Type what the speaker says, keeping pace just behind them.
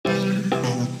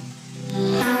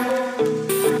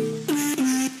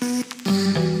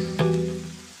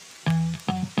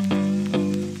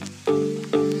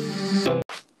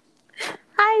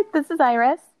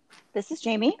Iris. This is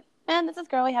Jamie. And this is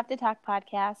Girl We Have to Talk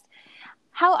podcast.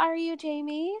 How are you,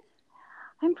 Jamie?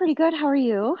 I'm pretty good. How are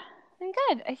you? I'm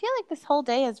good. I feel like this whole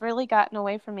day has really gotten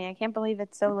away from me. I can't believe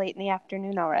it's so late in the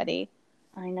afternoon already.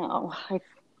 I know. I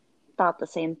thought the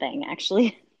same thing,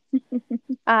 actually.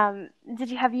 What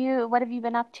have you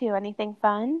been up to? Anything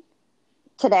fun?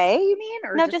 Today, you mean?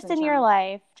 Or No, just in your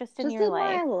life. Just in your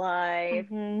life. My life.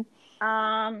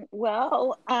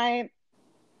 Mm-hmm.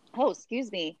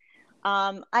 Excuse me.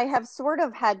 I have sort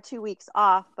of had 2 weeks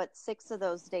off, but 6 of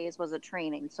those days was a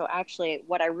training. So actually,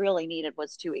 what I really needed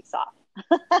was 2 weeks off.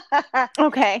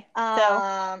 Okay.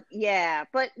 Yeah,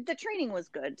 but the training was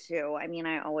good too. I mean,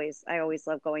 I always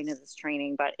love going to this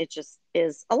training, but it just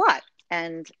is a lot.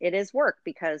 And it is work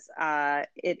because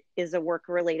it is a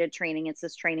work-related training. It's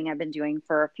this training I've been doing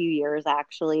for a few years,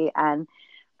 actually. And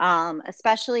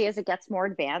especially as it gets more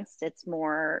advanced, it's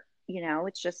more,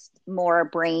 it's just more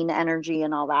brain energy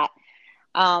and all that.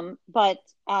 But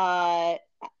I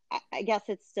guess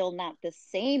it's still not the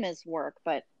same as work,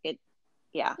 but it's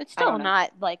still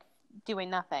not like doing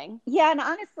nothing. Yeah, and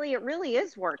honestly, it really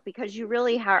is work because you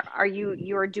really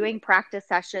you're doing practice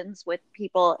sessions with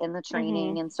people in the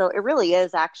training, and so it really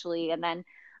is actually. And then,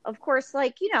 of course,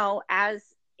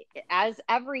 as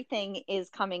everything is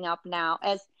coming up now,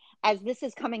 as this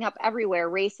is coming up everywhere,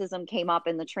 racism came up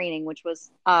in the training, which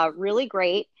was really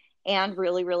great and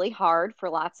really, really hard for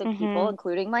lots of people,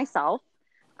 including myself.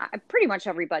 Pretty much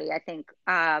everybody, I think.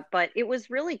 But it was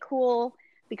really cool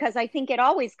because I think it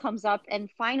always comes up, and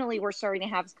finally we're starting to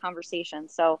have this conversation.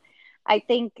 So I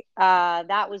think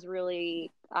that was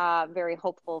really very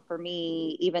hopeful for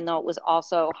me, even though it was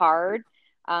also hard,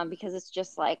 because it's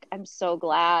just like, I'm so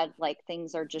glad like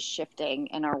things are just shifting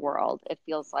in our world. It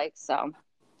feels like so.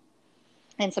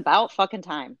 And it's about fucking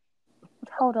time.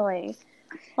 Totally.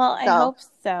 Well, I hope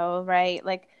so, right?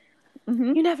 Like,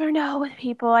 you never know with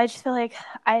people. I just feel like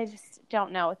I just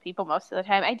don't know with people most of the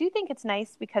time. I do think it's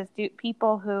nice because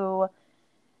people who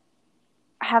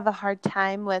have a hard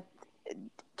time with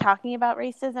talking about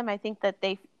racism, I think that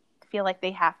they feel like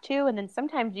they have to. And then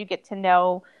sometimes you get to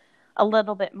know a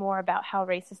little bit more about how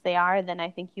racist they are than I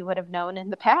think you would have known in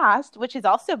the past, which has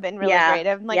also been really great.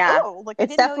 I'm like, oh, look, it's I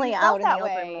didn't definitely know you out felt in the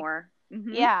that open way. more.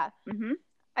 Yeah.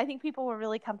 I think people were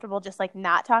really comfortable just like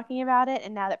not talking about it,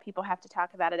 and now that people have to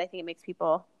talk about it, I think it makes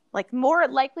people like more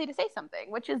likely to say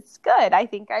something, which is good. I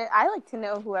think I like to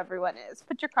know who everyone is.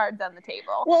 Put your cards on the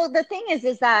table. Well, the thing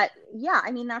is that,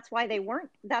 I mean, that's why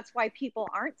people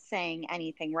aren't saying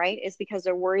anything, right? Is because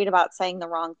they're worried about saying the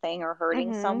wrong thing or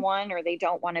hurting someone, or they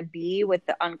don't want to be with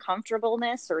the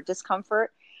uncomfortableness or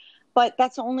discomfort. But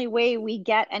that's the only way we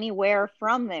get anywhere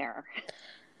from there.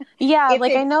 Yeah, if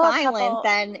like it's I know silent,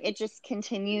 then it just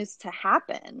continues to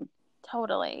happen.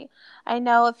 Totally. I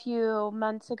know a few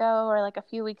months ago or like a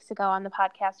few weeks ago on the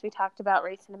podcast, we talked about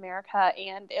race in America,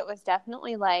 and it was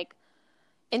definitely like,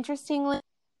 interestingly,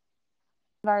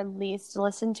 our least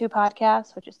listened to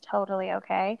podcast, which is totally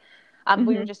okay.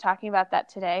 We were just talking about that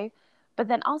today. But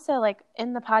then also like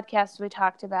in the podcast, we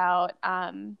talked about,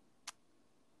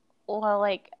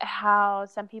 like how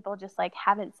some people just like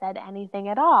haven't said anything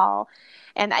at all.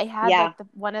 And I had like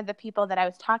one of the people that I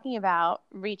was talking about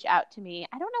reach out to me.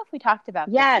 I don't know if we talked about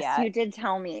this yet. Yes, you did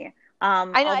tell me. I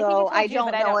know, although I think I told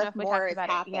you, but I don't know if more we talked has about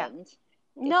happened. it.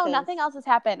 Yeah. No, nothing else has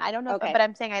happened. I don't know, but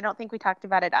I'm saying I don't think we talked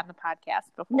about it on the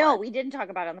podcast before. No, we didn't talk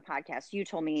about it on the podcast. You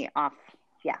told me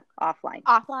offline.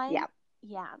 Offline? Yeah.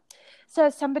 Yeah. So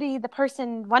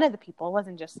one of the people,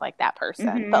 wasn't just like that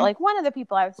person, but like one of the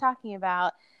people I was talking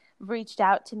about reached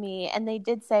out to me, and they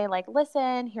did say like,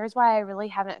 listen, here's why I really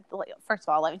haven't, first of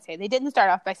all, let me say, they didn't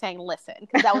start off by saying listen,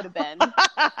 because that would have been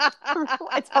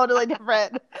it's totally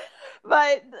different.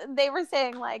 But they were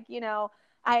saying like,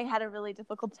 I had a really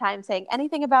difficult time saying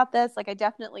anything about this. Like, I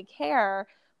definitely care,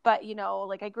 but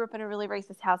like I grew up in a really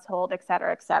racist household, et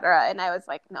cetera, et cetera. And I was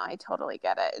like, no, I totally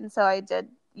get it. And so I did,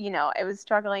 I was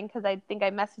struggling because I think I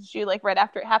messaged you like right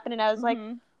after it happened, and I was like,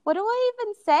 what do I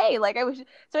even say? Like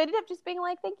so I ended up just being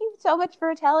like, thank you so much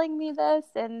for telling me this.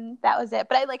 And that was it.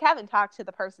 But I like haven't talked to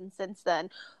the person since then,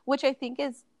 which I think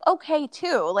is okay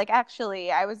too. Like,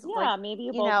 actually I was maybe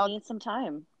you both need some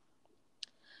time.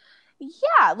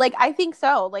 Yeah. Like, I think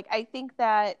so. Like, I think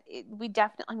that we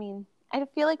definitely, I mean, I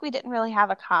feel like we didn't really have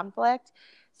a conflict.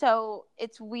 So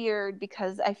it's weird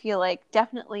because I feel like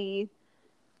definitely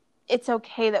it's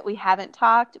okay that we haven't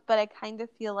talked, but I kind of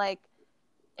feel like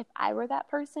if I were that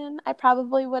person, I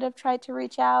probably would have tried to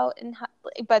reach out,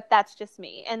 but that's just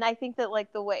me. And I think that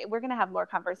like the way we're going to have more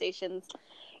conversations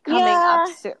coming up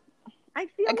soon. I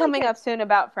feel coming up soon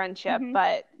about friendship,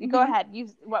 but go ahead.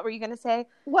 What were you going to say?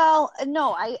 Well,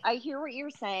 no, I hear what you're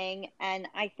saying. And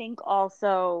I think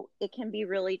also it can be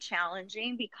really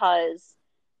challenging because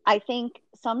I think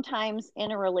sometimes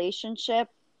in a relationship,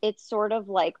 it's sort of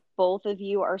like both of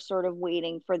you are sort of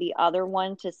waiting for the other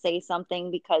one to say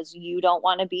something because you don't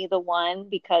want to be the one,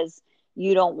 because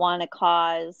you don't want to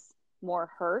cause more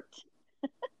hurt.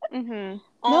 No,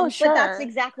 sure. But that's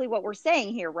exactly what we're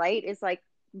saying here, right? Is like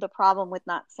the problem with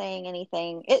not saying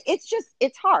anything.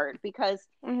 It's hard because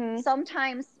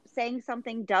sometimes saying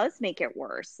something does make it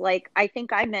worse. Like I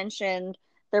think I mentioned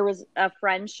there was a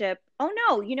friendship. Oh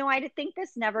no, I think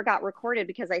this never got recorded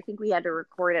because I think we had to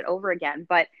record it over again.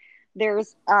 But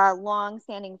there's a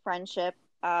long-standing friendship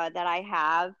that I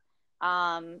have,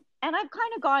 and I've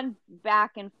kind of gone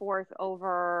back and forth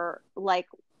over like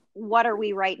what are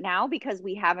we right now, because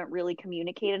we haven't really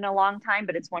communicated in a long time.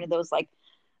 But it's one of those like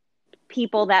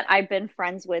people that I've been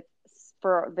friends with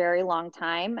for a very long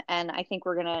time. And I think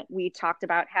we talked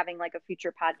about having like a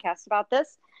future podcast about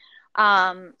this.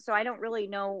 So I don't really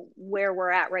know where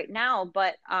we're at right now,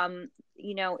 but,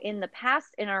 in the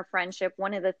past in our friendship,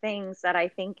 one of the things that I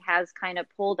think has kind of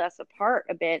pulled us apart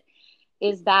a bit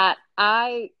is that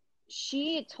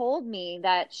she told me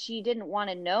that she didn't want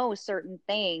to know certain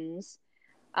things,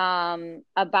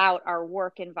 about our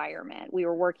work environment. We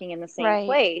were working in the same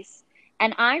place.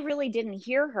 And I really didn't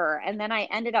hear her. And then I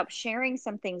ended up sharing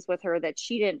some things with her that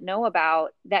she didn't know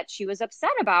about, that she was upset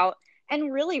about,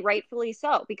 and really rightfully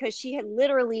so, because she had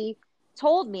literally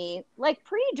told me like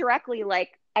pretty directly,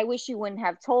 like, I wish you wouldn't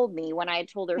have told me, when I had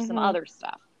told her some other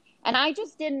stuff. And I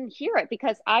just didn't hear it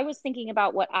because I was thinking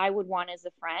about what I would want as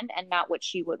a friend and not what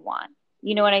she would want.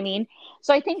 You know what I mean?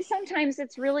 So I think sometimes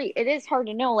it is hard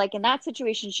to know. Like in that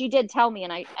situation, she did tell me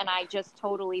and I just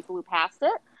totally blew past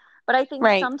it. But I think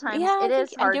sometimes it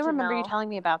is hard to know. I do remember you telling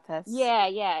me about this. Yeah.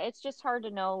 It's just hard to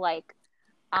know, like,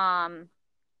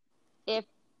 if,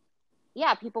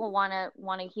 people want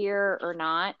to hear or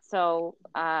not. So,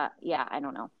 I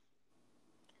don't know.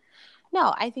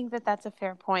 No, I think that that's a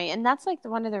fair point. And that's like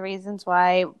one of the reasons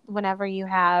why whenever you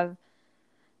have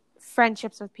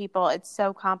friendships with people, it's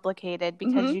so complicated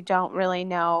because you don't really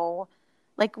know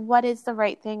like what is the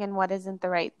right thing and what isn't the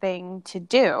right thing to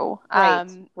do.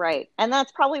 Right. And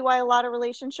that's probably why a lot of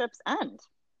relationships end.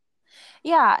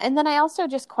 Yeah. And then I also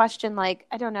just question, like,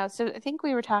 I don't know. So I think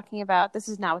we were talking about, this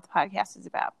is not what the podcast is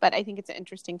about, but I think it's an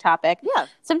interesting topic. Yeah.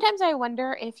 Sometimes I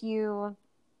wonder if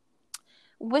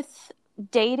with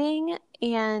dating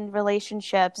and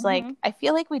relationships, like, I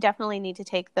feel like we definitely need to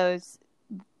take those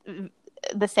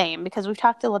the same, because we've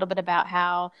talked a little bit about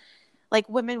how like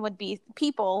women would be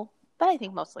people, but I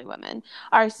think mostly women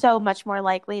are so much more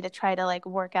likely to try to like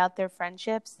work out their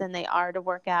friendships than they are to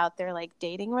work out their like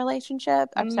dating relationship.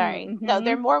 I'm sorry. No,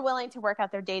 they're more willing to work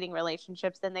out their dating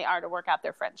relationships than they are to work out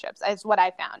their friendships. Is what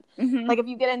I found. Like if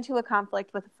you get into a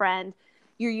conflict with a friend,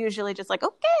 you're usually just like,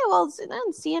 okay, well,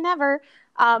 then see you never.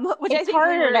 Which it's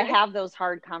harder to have those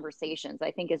hard conversations, I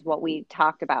think, is what we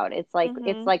talked about. It's like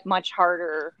it's like much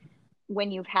harder when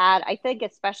you've had, I think,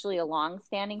 especially a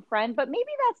long-standing friend, but maybe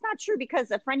that's not true, because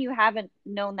a friend you haven't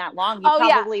known that long, you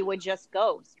probably would just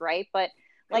ghost, right? But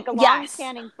like a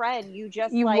long-standing friend, you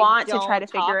like, want to try to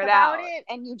figure it out,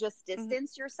 and you just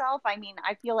distance yourself. I mean,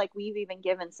 I feel like we've even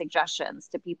given suggestions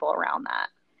to people around that,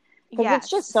 because it's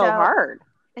just so hard.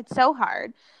 It's so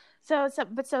hard. So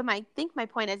I think my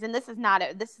point is, and this is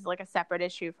like a separate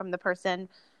issue from the person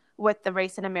with the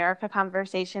Race in America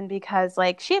conversation, because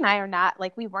like she and I are not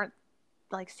like, we weren't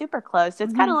like super close. So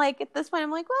it's kind of like at this point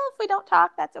I'm like, well, if we don't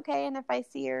talk, that's okay. And if I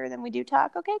see her, then we do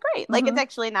talk. Okay, great. Like it's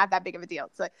actually not that big of a deal.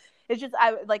 So it's just,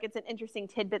 it's an interesting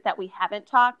tidbit that we haven't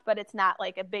talked, but it's not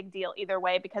like a big deal either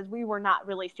way, because we were not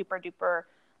really super duper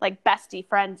like bestie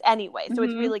friends anyway. So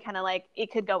it's really kind of like, it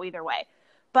could go either way.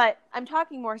 But I'm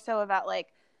talking more so about like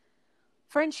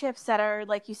friendships that are,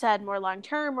 like you said, more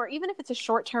long-term, or even if it's a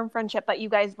short-term friendship, but you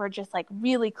guys were just like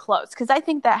really close. Because I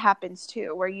think that happens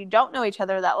too, where you don't know each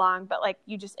other that long, but like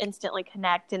you just instantly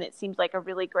connect and it seems like a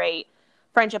really great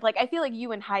friendship. Like I feel like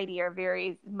you and Heidi are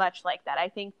very much like that. I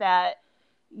think that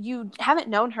you haven't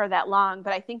known her that long,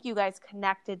 but I think you guys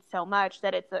connected so much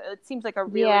that it seems like a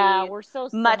really we're so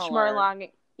much more long.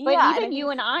 But even you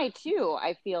and I too,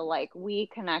 I feel like we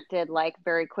connected like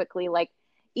very quickly. Like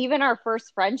even our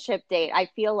first friendship date, I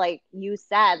feel like you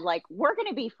said, like, we're going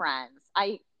to be friends.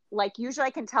 Usually I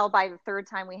can tell by the third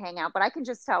time we hang out, but I can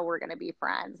just tell we're going to be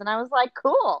friends. And I was like,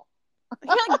 cool.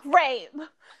 You're like, great.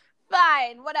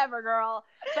 Fine. Whatever, girl.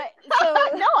 But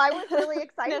no, I was really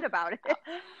excited about it.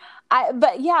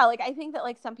 But yeah, like I think that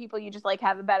like some people you just like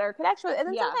have a better connection with, and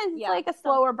then sometimes it's like a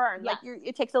slower burn. Like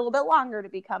it takes a little bit longer to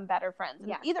become better friends.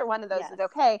 And either one of those is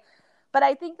okay. But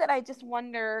I think that I just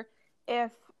wonder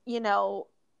if, you know,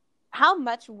 how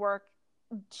much work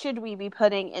should we be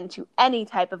putting into any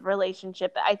type of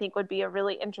relationship? I think would be a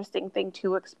really interesting thing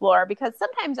to explore, because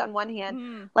sometimes on one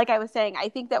hand, like I was saying, I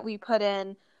think that we put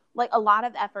in like a lot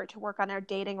of effort to work on our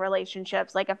dating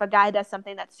relationships. Like if a guy does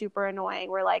something that's super annoying,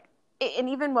 we're like, and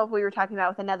even what we were talking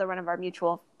about with another one of our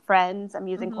mutual friends, I'm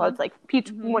using quotes, like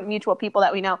mutual people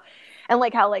that we know, and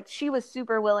like how like she was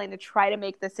super willing to try to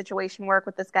make this situation work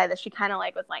with this guy that she kind of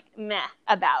like was like meh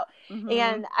about.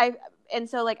 And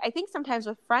so like I think sometimes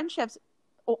with friendships,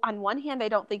 on one hand, I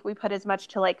don't think we put as much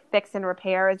to like fix and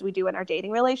repair as we do in our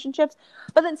dating relationships.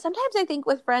 But then sometimes I think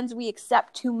with friends, we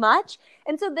accept too much.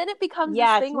 And so then it becomes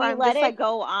this thing where we I'm let just it like,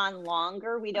 go on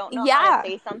longer. We don't know how to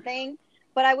say something.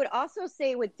 But I would also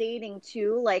say with dating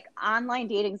too, like online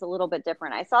dating's a little bit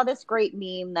different. I saw this great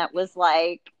meme that was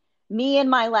like me in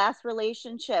my last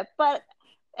relationship, but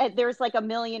there's like a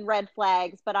million red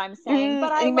flags, but I'm saying,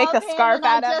 but I you make love a him scarf and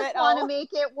out I of just it. want to make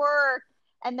it work.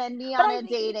 And then me on a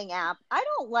dating app. I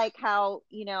don't like how,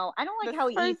 you know, I don't like how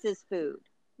he eats his food,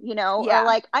 you know, or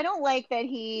like, I don't like that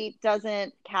he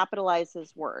doesn't capitalize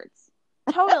his words.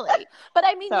 Totally. But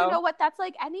I mean, you know what? That's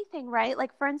like anything, right?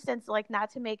 Like, for instance, like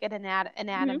not to make it an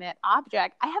inanimate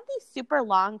object. I have these super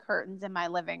long curtains in my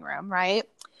living room, right?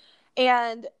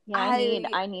 And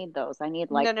I need those. I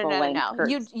need like full-length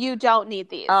curtains. You don't need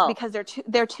these because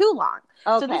they're too long.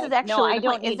 Okay. So this is actually I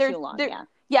don't need too long.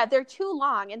 Yeah, they're too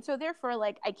long, and so therefore,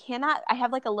 like I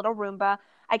have like a little Roomba.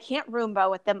 I can't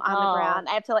Roomba with them on the ground.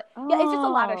 I have to like it's just a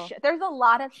lot of shit. There's a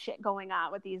lot of shit going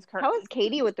on with these curtains. How is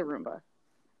Katie with the Roomba?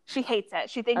 She hates it.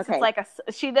 She thinks it's like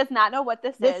she does not know what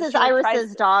this is. This is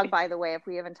Iris's dog, by the way, if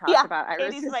we haven't talked about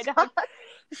Iris's my dog.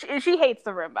 She hates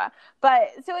the Roomba.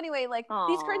 But so anyway, like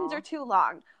these curtains are too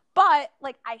long. But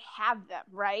like I have them,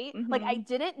 right? Like I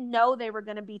didn't know they were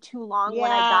going to be too long when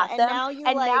I got them.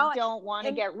 And now you don't want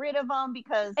to get rid of them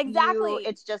because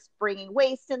it's just bringing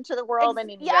waste into the world, and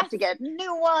you have to get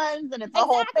new ones, and it's a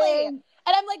whole thing.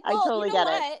 And I'm like, well, I totally you know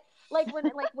get what?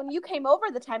 When you came over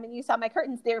the time and you saw my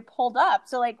curtains, they're pulled up.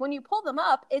 So like when you pull them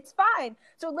up, it's fine.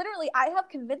 So literally I have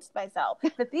convinced myself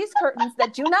that these curtains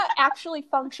that do not actually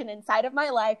function inside of my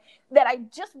life, that I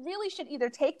just really should either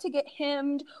take to get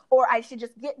hemmed, or I should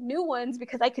just get new ones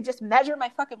because I could just measure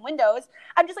my fucking windows.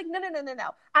 I'm just like, no.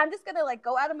 I'm just going to like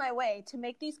go out of my way to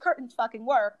make these curtains fucking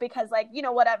work because like, you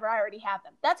know, whatever, I already have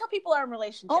them. That's how people are in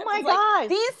relationships. Oh my gosh. Like,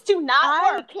 these do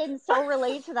not work. I can so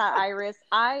relate to that, Iris.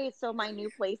 So my new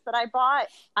place that I bought,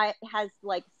 has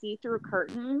like see-through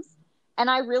curtains,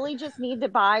 and I really just need to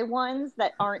buy ones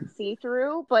that aren't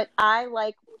see-through, but I'm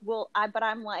like,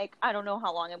 I don't know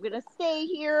how long I'm gonna stay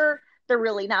here. They're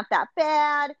really not that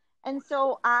bad. And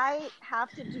so I have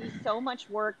to do so much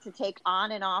work to take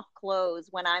on and off clothes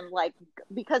when I'm like,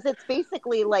 because it's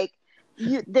basically like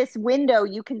this window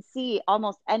you can see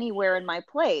almost anywhere in my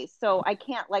place, so I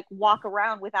can't like walk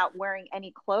around without wearing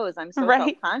any clothes. I'm so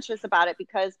self-conscious about it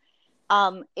because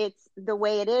it's the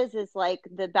way it is like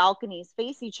the balconies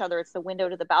face each other. It's the window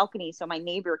to the balcony, so my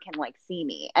neighbor can like see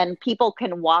me, and people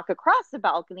can walk across the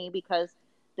balcony because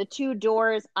the two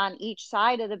doors on each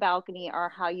side of the balcony are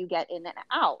how you get in and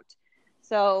out.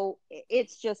 So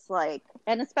it's just like,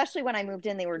 and especially when I moved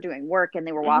in, they were doing work and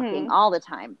they were walking all the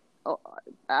time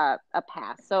a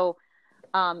path. So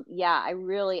I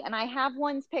really, and I have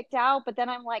ones picked out, but then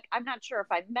I'm like, I'm not sure if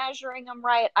I'm measuring them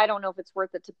right. I don't know if it's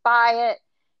worth it to buy it.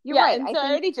 You're right. And I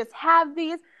already just have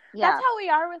these. That's how we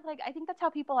are with like, I think that's how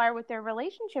people are with their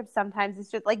relationships sometimes. It's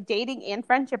just like dating and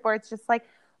friendship, where it's just like,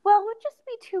 well, it would just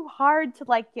be too hard to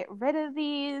like get rid of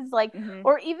these, like,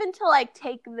 or even to like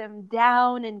take them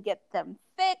down and get them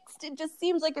fixed. It just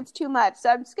seems like it's too much.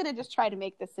 So I'm just going to just try to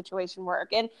make this situation work.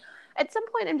 And at some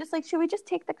point I'm just like, should we just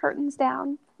take the curtains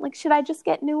down? Like, should I just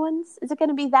get new ones? Is it going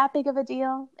to be that big of a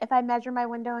deal if I measure my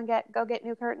window and go get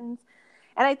new curtains?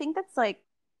 And I think that's like,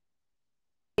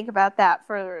 think about that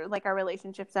for like our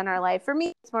relationships in our life. For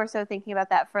me, it's more so thinking about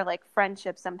that for like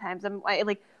friendships. Sometimes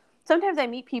sometimes I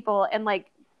meet people and like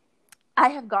I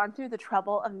have gone through the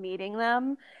trouble of meeting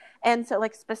them, and so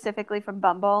like specifically from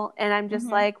Bumble, and I'm just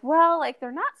like, well, like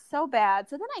they're not so bad.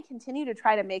 So then I continue to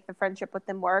try to make the friendship with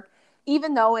them work,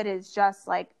 even though it is just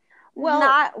like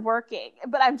not working.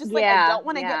 But I'm just like, I don't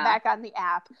want to get back on the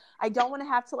app. I don't want to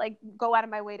have to like go out of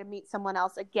my way to meet someone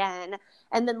else again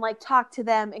and then like talk to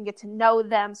them and get to know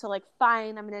them. So like,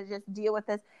 fine, I'm going to just deal with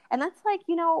this. And that's like,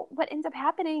 you know, what ends up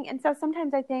happening. And so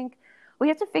sometimes I think, we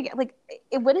have to figure, like,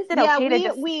 when is it Yeah, okay to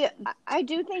just... I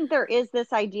do think there is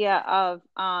this idea of,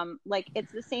 like,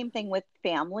 it's the same thing with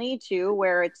family too,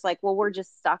 where it's like, well, we're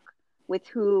just stuck with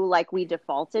who, like, we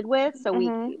defaulted with. So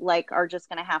we, like, are just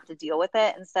going to have to deal with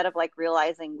it instead of, like,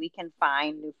 realizing we can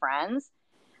find new friends.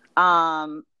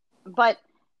 But,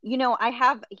 you know,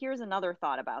 here's another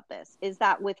thought about this, is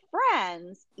that with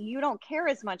friends, you don't care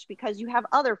as much because you have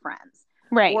other friends.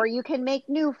 Right. Or you can make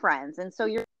new friends. And so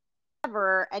you're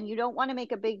and you don't want to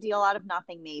make a big deal out of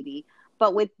nothing, maybe.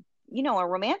 But with, you know, a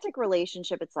romantic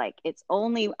relationship, it's like,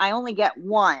 I only get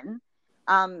one.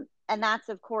 And that's,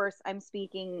 of course, I'm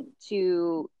speaking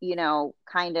to, you know,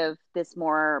 kind of this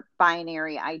more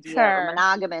binary idea or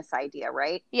monogamous idea,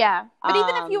 right? Yeah. But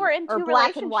even if you were in two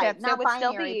black and white, relationships, not it would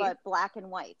binary, still be... but black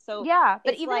and white. So yeah,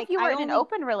 but even if you were in an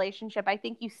open relationship, I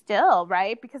think you still,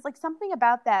 right? Because, like, something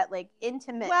about that, like,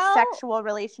 intimate sexual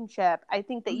relationship, I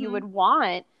think that you would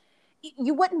want...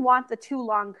 you wouldn't want the too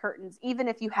long curtains, even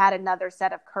if you had another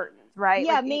set of curtains, right?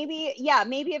 Yeah, like,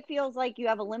 maybe it feels like you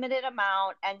have a limited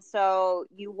amount, and so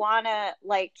you want to,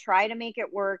 like, try to make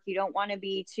it work. You don't want to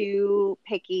be too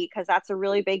picky, because that's a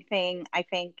really big thing, I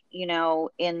think, you know,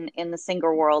 in the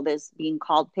single world, is being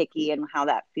called picky and how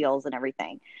that feels and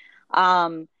everything.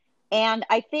 And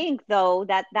I think, though,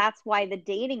 that's why the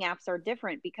dating apps are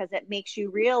different, because it makes you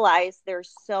realize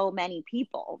there's so many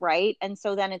people, right? And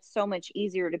so then it's so much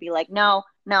easier to be like, no,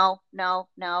 no, no,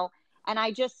 no. And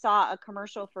I just saw a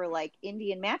commercial for, like,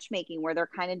 Indian matchmaking, where they're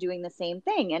kind of doing the same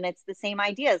thing. And it's the same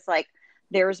idea. It's like,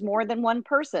 there's more than one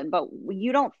person, but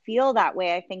you don't feel that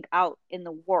way, I think, out in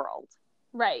the world.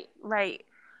 Right.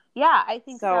 Yeah, I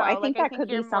think so. I think that could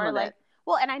be some of it.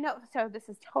 Well, and I know, so this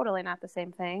is totally not the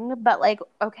same thing, but, like,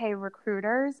 okay,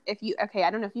 recruiters, I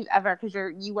don't know if you've ever, because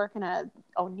you work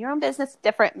own your own business,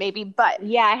 different maybe, but...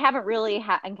 yeah, I haven't really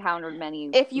encountered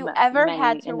many. If you ever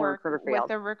had to work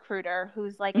with a recruiter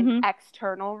who's, like, an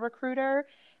external recruiter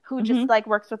who just, like,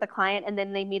 works with a client, and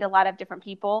then they meet a lot of different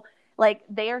people, like,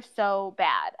 they are so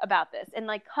bad about this. And,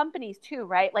 like, companies too,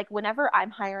 right? Like, whenever I'm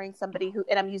hiring somebody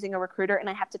and I'm using a recruiter and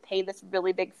I have to pay this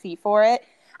really big fee for it,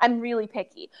 I'm really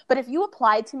picky. But if you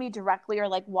applied to me directly or,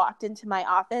 like, walked into my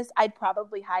office, I'd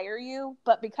probably hire you.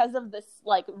 But because of this,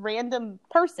 like, random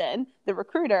person, the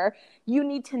recruiter, you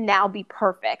need to now be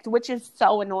perfect, which is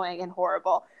so annoying and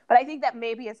horrible. But I think that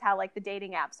maybe is how, like, the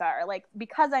dating apps are. Like,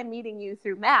 because I'm meeting you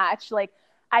through Match, like,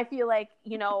 I feel like,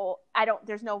 you know,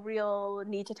 there's no real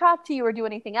need to talk to you or do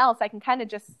anything else. I can kind of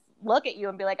just look at you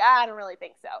and be like, I don't really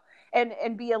think so.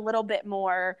 And be a little bit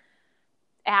more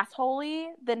assholey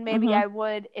than maybe I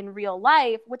would in real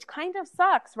life, which kind of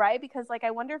sucks, right? Because, like,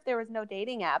 I wonder if there was no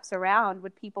dating apps around,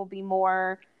 would people be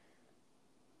more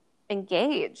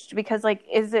engaged? Because, like,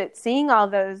 is it seeing all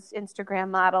those Instagram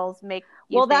models make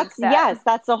you think that... yes,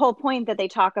 that's the whole point, that they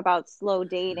talk about slow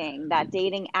dating, that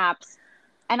dating apps,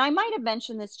 and I might have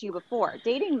mentioned this to you before,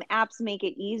 dating apps make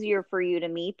it easier for you to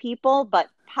meet people, but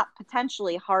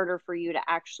potentially harder for you to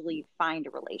actually find a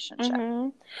relationship.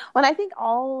 Well, and I think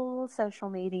all social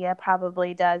media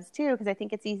probably does too, because I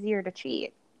think it's easier to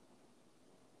cheat.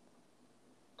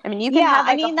 I mean, you can have,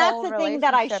 like, that's the thing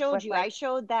that I showed you. Like... I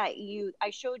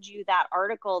showed you that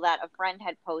article that a friend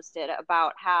had posted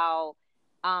about how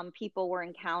people were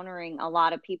encountering a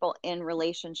lot of people in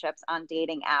relationships on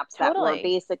dating apps that were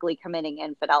basically committing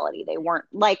infidelity. They weren't,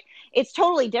 like, it's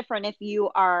totally different if you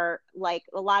are, like,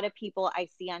 a lot of people I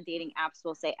see on dating apps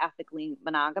will say ethically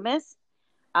monogamous,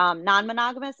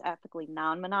 non-monogamous, ethically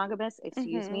non-monogamous,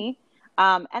 excuse me.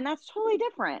 And that's totally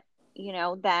different, you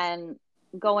know, than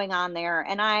going on there.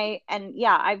 And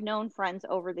I've known friends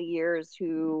over the years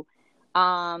who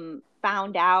found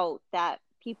out that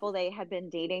people they had been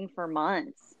dating for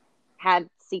months had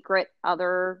secret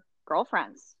other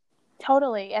girlfriends.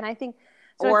 Totally. And I think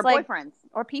so, or boyfriends,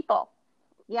 or people.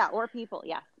 Yeah, or people.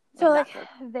 Yeah. So exactly.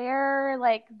 Like, they're,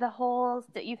 like, the whole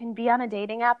that you can be on a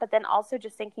dating app, but then also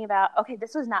just thinking about, okay,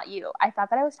 this was not you. I thought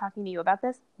that I was talking to you about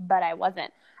this, but I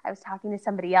wasn't. I was talking to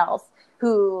somebody else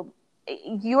who...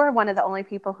 you are one of the only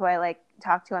people who I, like,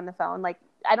 talk to on the phone. Like,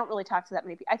 I don't really talk to that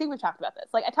many people. I think we've talked about this.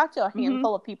 Like, I talk to a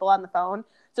handful of people on the phone.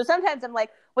 So sometimes I'm like,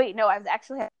 wait, no, I was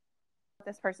actually with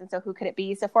this person. So who could it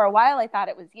be? So for a while I thought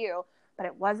it was you, but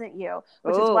it wasn't you,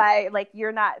 which is why, like,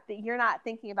 you're not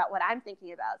thinking about what I'm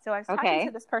thinking about. So I was talking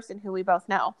to this person who we both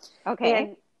know.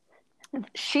 Okay. And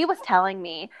she was telling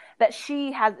me that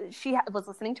she was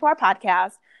listening to our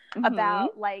podcast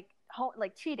about, like,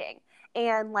 cheating.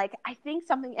 And, like, I think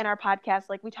something in our podcast,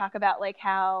 like, we talk about, like,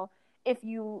 how if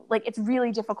you, like, it's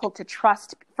really difficult to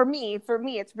trust, for me,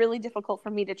 it's really difficult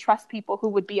for me to trust people who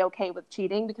would be okay with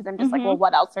cheating, because I'm just like, well,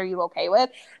 what else are you okay with?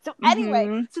 So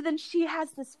anyway, so then she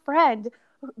has this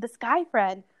guy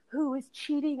friend who is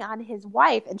cheating on his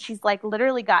wife. And she's like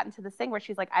literally gotten to this thing where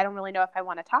she's like, I don't really know if I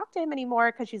want to talk to him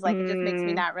anymore, because she's like, it just makes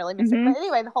me not really miss her. But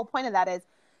anyway, the whole point of that is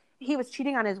he was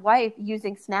cheating on his wife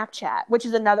using Snapchat, which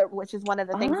is one of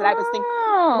the things that I was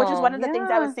thinking, which is one of the things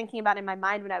I was thinking about in my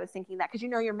mind when I was thinking that, because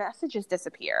your messages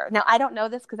disappear. Now, I don't know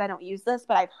this because I don't use this,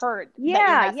 but I've heard that your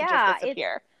messages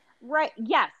disappear. Right.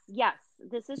 Yes.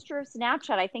 This is true of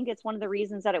Snapchat. I think it's one of the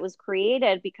reasons that it was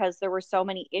created, because there were so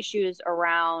many issues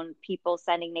around people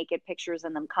sending naked pictures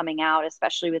and them coming out,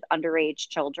 especially with underage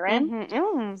children.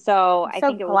 So I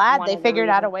think it was glad they figured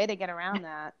out a way to get around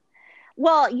that.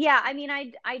 Well, yeah, I mean,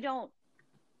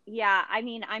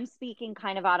 I'm speaking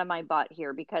kind of out of my butt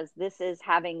here, because this is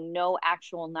having no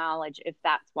actual knowledge if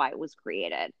that's why it was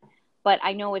created. But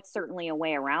I know it's certainly a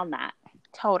way around that.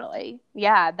 Totally.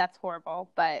 Yeah, that's horrible.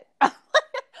 But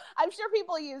I'm sure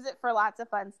people use it for lots of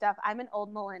fun stuff. I'm an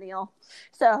old millennial,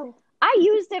 so I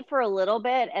used it for a little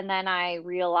bit, and then I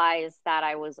realized that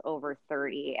I was over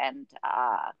 30, and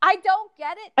I don't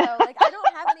get it though. Like, I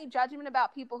don't have any judgment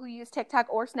about people who use TikTok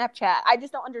or Snapchat. I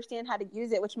just don't understand how to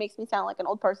use it, which makes me sound like an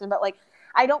old person. But like,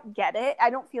 I don't get it. I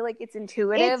don't feel like it's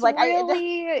intuitive.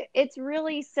 It's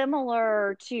really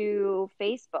similar to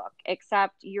Facebook,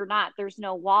 except there's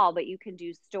no wall, but you can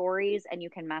do stories and you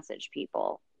can message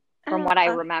people. From what I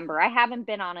remember, I haven't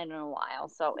been on it in a while,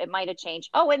 so it might have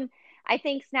changed. Oh, and I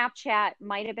think Snapchat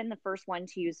might have been the first one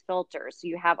to use filters. So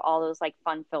you have all those like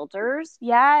fun filters.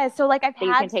 Yeah. So like you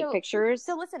can take pictures.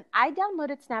 So listen, I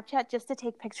downloaded Snapchat just to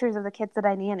take pictures of the kids that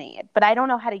I nannied, but I don't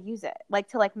know how to use it. Like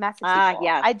to like message people.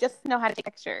 Yeah. I just know how to take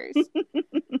pictures.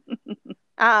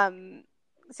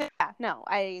 So yeah, no,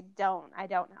 I don't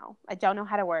know. I don't know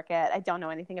how to work it. I don't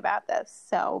know anything about this.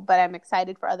 So, but I'm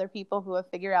excited for other people who have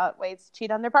figured out ways to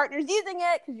cheat on their partners using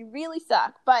it, because you really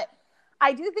suck. But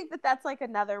I do think that that's like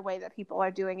another way that people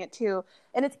are doing it too.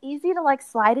 And it's easy to like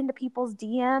slide into people's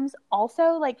DMs.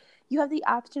 Also, like you have the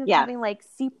option of having like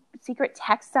secret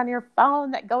texts on your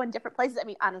phone that go in different places. I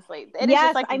mean, honestly, it is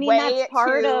just like that's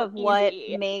part of what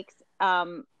makes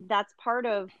that's part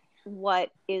of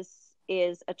what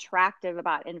is attractive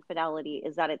about infidelity,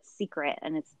 is that it's secret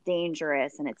and it's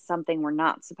dangerous and it's something we're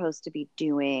not supposed to be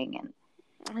doing,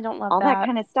 and I don't love all that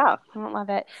kind of stuff. I don't love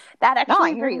it. That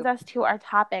actually brings us to our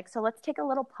topic. So let's take a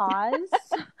little pause.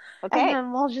 Okay. And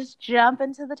then we'll just jump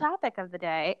into the topic of the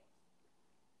day.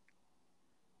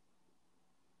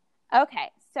 Okay.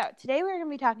 So today we're going to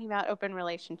be talking about open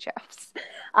relationships.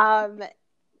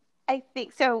 I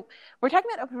think so. We're talking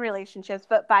about open relationships,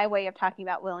 but by way of talking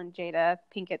about Will and Jada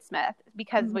Pinkett Smith,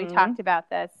 because we talked about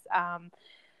this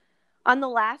on the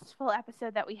last full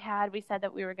episode that we had. We said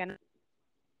that we were going to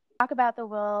talk about the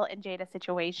Will and Jada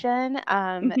situation.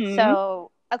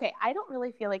 So, okay, I don't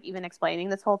really feel like even explaining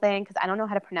this whole thing, because I don't know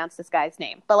how to pronounce this guy's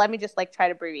name. But let me just like try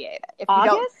to abbreviate it. If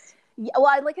August? You don't, yeah,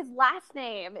 well, I like his last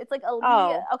name. It's like Aaliyah.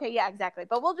 Oh. Okay, yeah, exactly.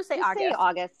 But we'll just say August. Say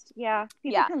August. Yeah,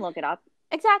 people can look it up.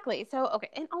 Exactly. So, okay.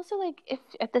 And also, like, if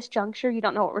at this juncture you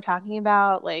don't know what we're talking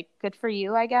about, like, good for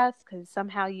you, I guess, because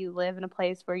somehow you live in a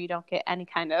place where you don't get any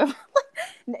kind of,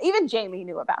 even Jamie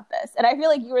knew about this. And I feel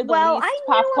like you were the least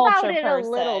pop culture person. I knew about it a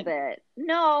little bit.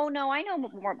 No,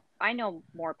 I know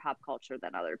more pop culture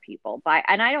than other people,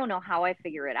 and I don't know how I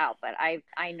figure it out, but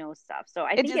I know stuff. So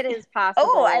I think it is possible.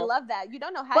 Oh, I love that. You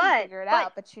don't know how you figure it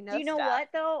out, but you know. Do you know what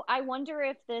though? I wonder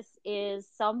if this is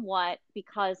somewhat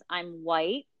because I'm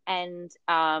white and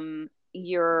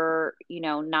you're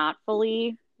not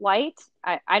fully white.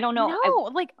 I don't know. No,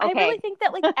 I really think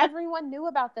that like everyone knew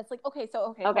about this. Like, okay,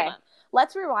 hold on.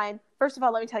 Let's rewind. First of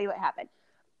all, let me tell you what happened.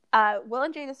 Will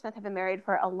and Jada Smith have been married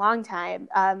for a long time.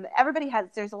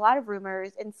 There's a lot of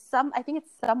rumors, and I think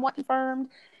it's somewhat confirmed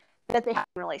that they have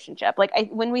a relationship. Like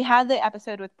when we had the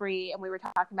episode with Brie and we were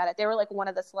talking about it, they were like one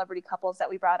of the celebrity couples that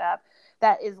we brought up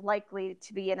that is likely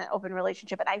to be in an open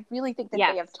relationship. And I really think that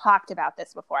they have talked about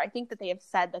this before. I think that they have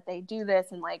said that they do this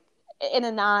and like in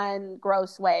a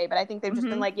non-gross way, but I think they've just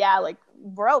been like, yeah, like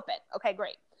we're open. Okay,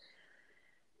 great.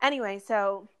 Anyway,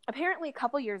 so apparently a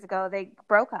couple years ago, they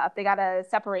broke up. They got a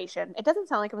separation. It doesn't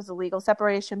sound like it was a legal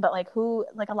separation, but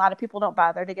a lot of people don't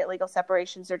bother to get legal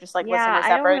separations. They're just like, listen, we're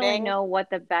separating. I don't really know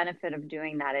what the benefit of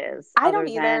doing that is. I don't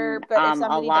either, but if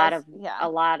somebody a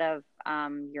lot of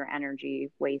your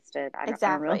energy wasted.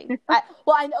 Exactly.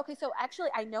 So actually,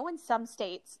 I know in some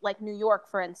states, like New York,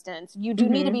 for instance, you do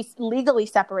need to be legally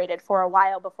separated for a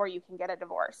while before you can get a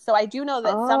divorce. So I do know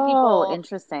that some people. Oh,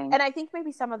 interesting. And I think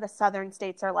maybe some of the southern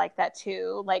states are like that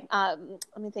too. Like, let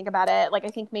me think about it. Like, I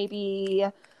think maybe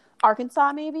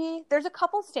Arkansas, maybe. There's a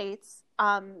couple states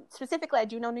specifically, I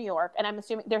do know New York, and I'm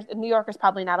assuming New York is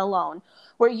probably not alone,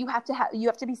 where you have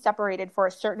to be separated for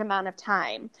a certain amount of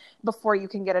time before you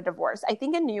can get a divorce. I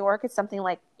think in New York it's something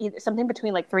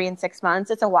between like 3 and 6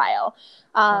 months. It's a while.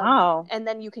 Wow. And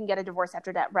then you can get a divorce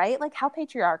after that, right? Like, how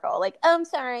patriarchal. Like, I'm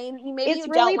sorry, maybe It's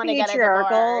you really don't want to get a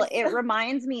patriarchal. divorce. It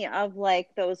reminds me of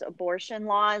like those abortion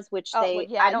laws, which You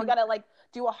gotta like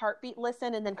do a heartbeat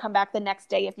listen and then come back the next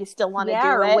day if you still want to do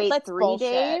or it. wait That's 3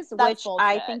 bullshit. days, That's which bullshit.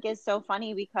 I think is so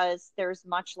funny because there's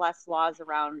much less laws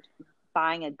around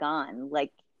buying a gun.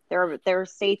 Like there are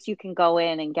states you can go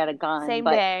in and get a gun, Same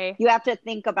but day. you have to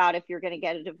think about if you're going to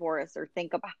get a divorce or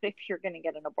think about if you're going to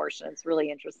get an abortion. It's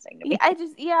really interesting to me. I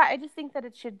just think that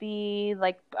it should be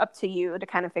like up to you to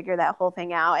kind of figure that whole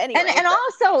thing out. Anyway, and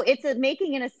also it's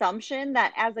making an assumption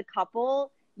that as a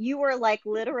couple you were like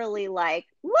literally like,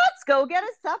 let's go get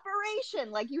a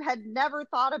separation. Like you had never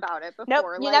thought about it before. Nope,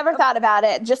 you like, never thought about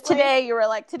it. Just today you were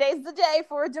like, today's the day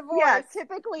for a divorce. Yeah,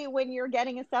 typically when you're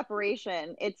getting a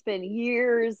separation, it's been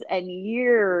years and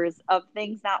years of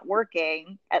things not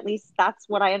working. At least that's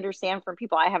what I understand from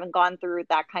people. I haven't gone through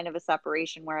that kind of a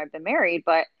separation where I've been married,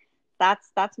 but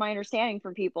that's my understanding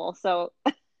from people. So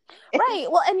right.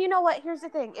 Well, and you know what? Here's the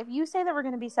thing. If you say that we're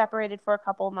going to be separated for a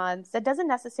couple months, that doesn't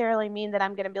necessarily mean that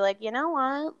I'm going to be like, you know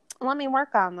what? Let me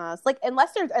work on this. Like,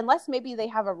 unless maybe they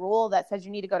have a rule that says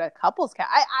you need to go to couples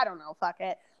I don't know. Fuck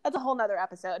it. That's a whole nother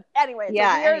episode. Anyway, it's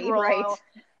a weird rule. Right.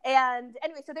 And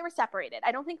anyway, so they were separated.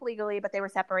 I don't think legally, but they were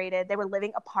separated. They were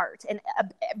living apart, and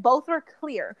both were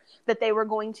clear that they were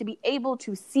going to be able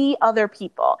to see other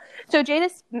people. So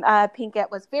Jada Pinkett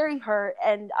was very hurt,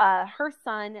 and her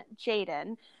son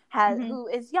Jaden who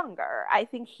is younger. I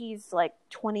think he's like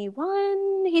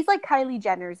 21. He's like Kylie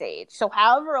Jenner's age. So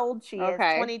however old she is,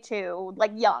 22,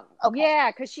 like young. Okay.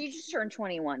 Yeah, because she just turned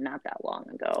 21 not that long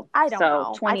ago. I don't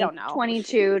know.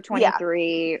 22,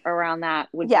 23, around that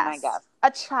would be my guess.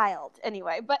 A child,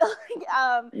 anyway. But he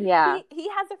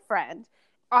has a friend,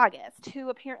 August, who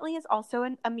apparently is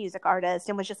also a music artist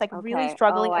and was just like really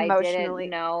struggling emotionally. I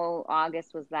didn't know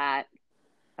August was that.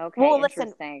 Okay. Well,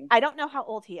 listen, I don't know how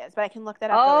old he is, but I can look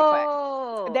that up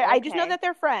really quick. I just know that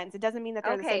they're friends. It doesn't mean that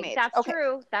they're the same age. That's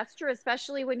true. That's true,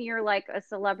 especially when you're like a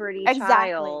celebrity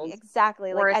child.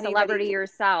 Exactly. Or a celebrity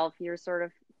yourself. You're sort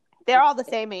of... They're all the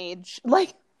same age.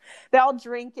 Like, they all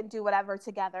drink and do whatever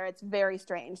together. It's very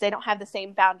strange. They don't have the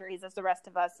same boundaries as the rest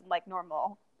of us in, like,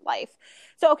 normal life.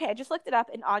 So I just looked it up,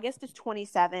 and August is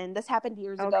 27. This happened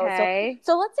years ago.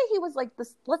 So let's say he was like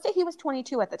this. Let's say he was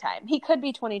 22 at the time. He could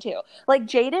be 22. Like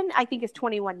Jaden, I think is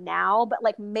 21 now, but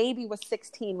like maybe was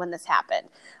 16 when this happened.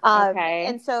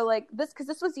 And so like because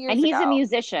this was years ago. And he's a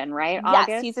musician, right?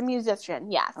 Yes, he's a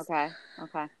musician. Yes. Okay.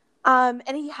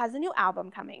 And he has a new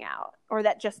album coming out, or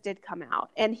that just did come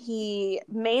out, and he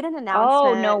made an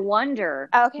announcement. Oh, no wonder.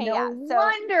 Okay, no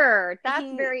wonder.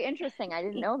 That's very interesting. I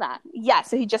didn't know that. Yeah,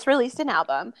 so he just released an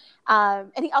album,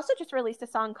 and he also just released a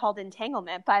song called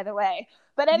 "Entanglement," by the way.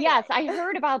 But anyway. Yes, I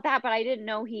heard about that, but I didn't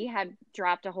know he had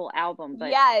dropped a whole album.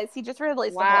 But yes, he just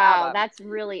released a whole album. Wow, that's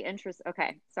really interesting.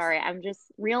 Okay, sorry, I'm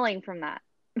just reeling from that.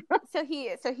 So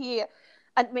he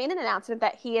made an announcement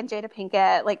that he and Jada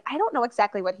Pinkett, like, I don't know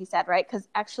exactly what he said, right? Because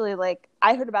actually, like,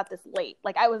 I heard about this late.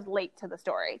 Like, I was late to the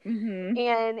story. Mm-hmm.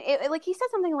 And, he said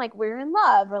something like, we're in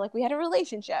love, or, like, we had a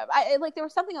relationship. There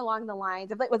was something along the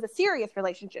lines of, it was a serious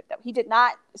relationship, though. He did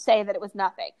not say that it was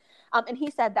nothing. And he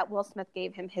said that Will Smith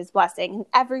gave him his blessing. And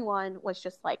everyone was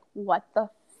just like, what the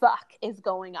fuck is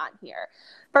going on here?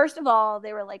 First of all,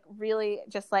 they were like really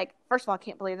just like, first of all, I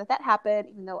can't believe that happened,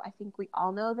 even though I think we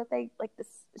all know that they like this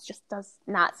just does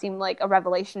not seem like a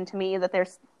revelation to me that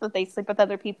they sleep with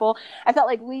other people. I felt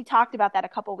like we talked about that a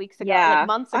couple weeks ago, like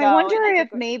months ago. I wonder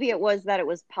if maybe it was that it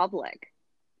was public.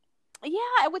 Yeah,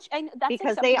 that's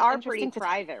because they are pretty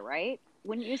private, right?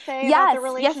 Wouldn't you say about the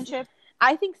relationship? Yes.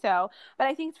 I think so, but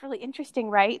I think it's really interesting,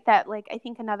 right? That like, I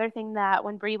think another thing that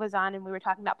when Brie was on and we were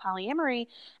talking about polyamory, and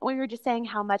we were just saying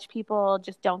how much people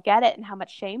just don't get it and how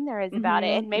much shame there is about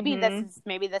it. And maybe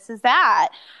this is that,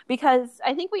 because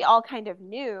I think we all kind of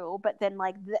knew, but then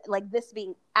like this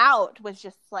being out was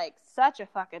just like such a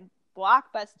fucking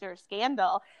blockbuster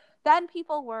scandal. Then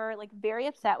people were like very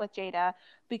upset with Jada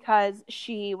because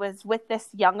she was with this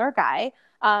younger guy.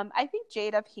 I think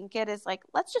Jada Pinkett is like,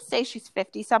 let's just say she's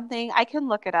 50 something. I can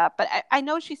look it up, but I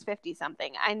know she's 50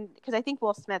 something. Because I think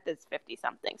Will Smith is 50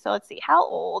 something. So let's see, how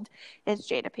old is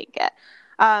Jada Pinkett?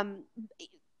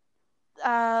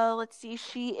 Let's see,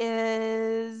 she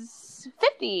is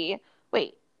 50.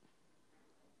 Wait,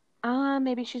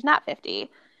 maybe she's not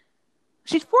 50.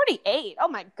 She's 48. Oh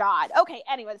my God. Okay.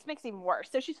 Anyway, this makes it even worse.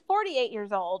 So she's 48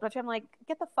 years old, which I'm like,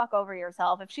 get the fuck over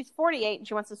yourself. If she's 48 and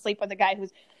she wants to sleep with a guy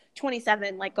who's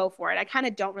 27, like, go for it. I kind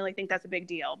of don't really think that's a big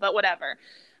deal, but whatever.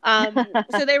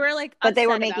 So they were like, but they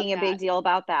were making a big deal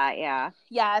about that. Yeah.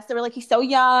 Yes. They were like, he's so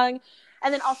young.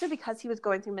 And then also because he was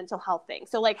going through mental health things.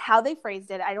 So like how they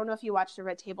phrased it, I don't know if you watched the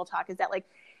Red Table Talk, is that like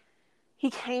he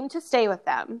came to stay with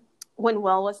them when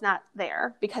Will was not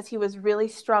there because he was really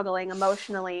struggling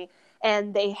emotionally,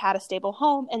 and they had a stable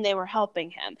home and they were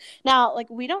helping him. Now, like,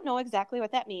 we don't know exactly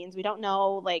what that means. We don't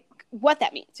know like what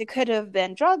that means. It could have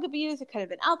been drug abuse. It could have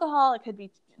been alcohol. It could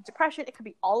be depression. It could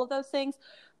be all of those things.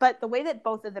 But the way that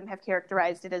both of them have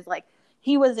characterized it is like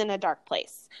he was in a dark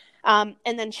place. And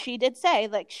then she did say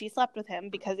like she slept with him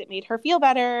because it made her feel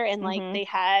better. And like they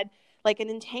had like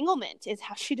an entanglement is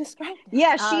how she described it.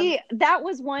 Yeah, that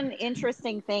was one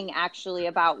interesting thing actually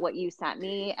about what you sent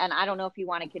me. And I don't know if you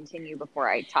want to continue before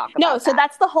I talk about so that.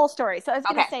 That's the whole story. So I was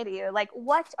going to say to you, like,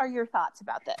 what are your thoughts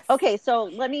about this? Okay, so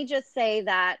let me just say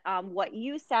that what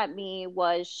you sent me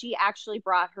was she actually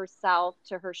brought herself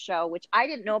to her show, which I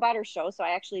didn't know about her show. So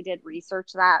I actually did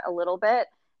research that a little bit.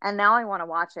 And now I want to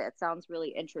watch it. It sounds really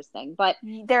interesting. But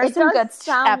there's some good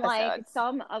episodes. Like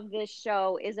some of this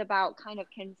show is about kind of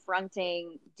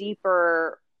confronting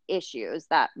deeper issues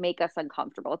that make us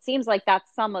uncomfortable. It seems like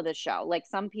that's some of the show. Like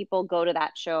some people go to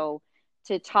that show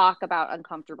to talk about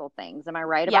uncomfortable things. Am I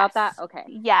right about that? Okay.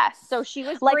 Yes. So she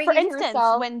was like, for instance,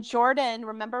 when Jordan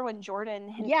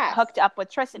hooked up with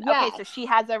Tristan? Yes. Okay, so she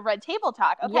has a Red Table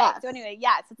Talk. Okay, yes. So anyway,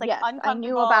 yes, it's like uncomfortable. I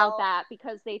knew about that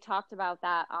because they talked about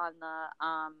that on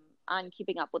the on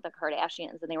Keeping Up with the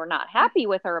Kardashians, and they were not happy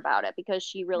with her about it because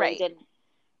she really didn't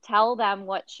tell them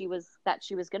that she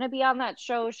was going to be on that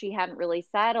show. She hadn't really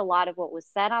said a lot of what was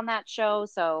said on that show.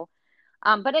 So,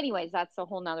 but anyways, that's a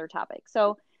whole nother topic.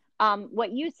 So,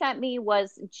 what you sent me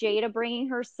was Jada bringing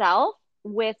herself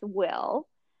with Will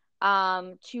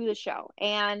to the show,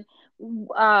 and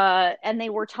they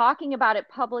were talking about it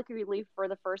publicly for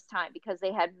the first time because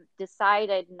they had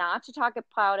decided not to talk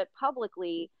about it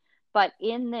publicly, but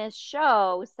in this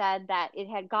show said that it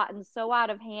had gotten so out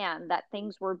of hand that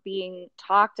things were being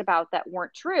talked about that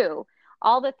weren't true.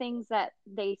 All the things that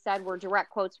they said were direct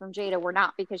quotes from Jada were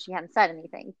not, because she hadn't said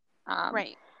anything.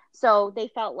 Right. So they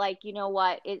felt like, you know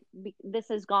what, this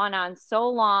has gone on so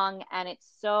long and it's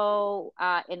so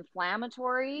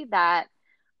inflammatory that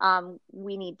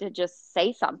we need to just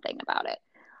say something about it.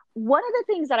 One of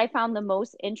the things that I found the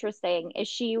most interesting is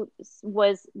she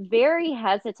was very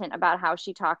hesitant about how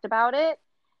she talked about it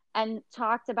and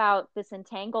talked about this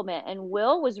entanglement. And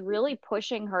Will was really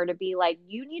pushing her to be like,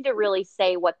 you need to really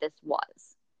say what this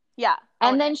was. Yeah.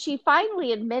 And then she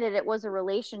finally admitted it was a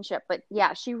relationship. But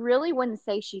yeah, she really wouldn't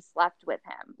say she slept with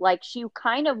him. Like she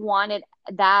kind of wanted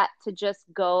that to just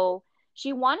go.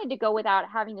 She wanted to go without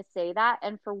having to say that.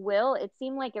 And for Will, it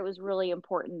seemed like it was really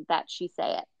important that she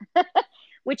say it,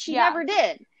 which she never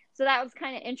did. So that was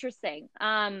kind of interesting.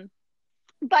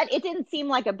 But it didn't seem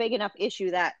like a big enough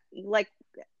issue that, like,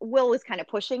 Will was kind of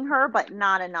pushing her, but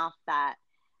not enough that,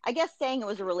 I guess saying it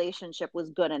was a relationship was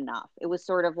good enough. It was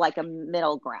sort of like a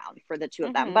middle ground for the two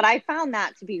of them. But I found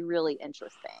that to be really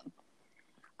interesting.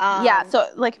 So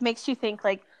like makes you think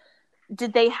like,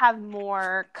 did they have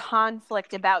more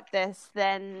conflict about this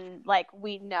than like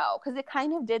we know? Because it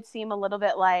kind of did seem a little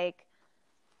bit like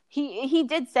he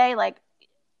did say like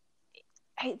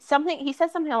something. He said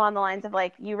something along the lines of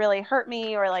like, "You really hurt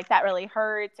me," or like that really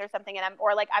hurts, or something. And I'm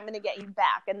going to get you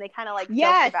back. And they kind of like joked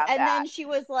about that. And then she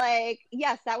was like,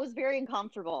 "Yes, that was very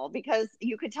uncomfortable," because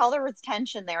you could tell there was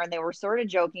tension there, and they were sort of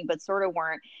joking, but sort of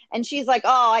weren't. And she's like,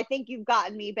 "Oh, I think you've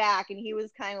gotten me back," and he was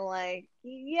kind of like,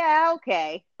 "Yeah,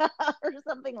 okay," or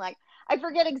something like. I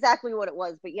forget exactly what it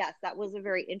was, but yes, that was a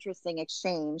very interesting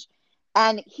exchange.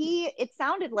 And it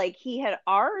sounded like he had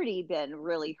already been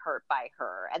really hurt by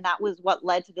her. And that was what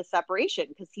led to the separation,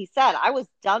 because he said, "I was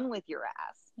done with your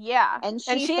ass." Yeah. And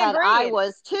she said, agreed. "I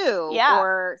was too." Yeah.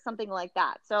 Or something like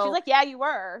that. So she's like, "Yeah, you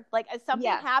were." Like something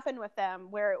happened with them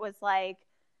where it was like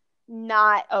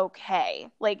not okay.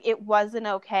 Like it wasn't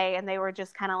okay. And they were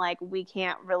just kind of like, we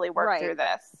can't really work through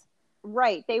this.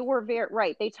 Right. They were very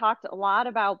right. They talked a lot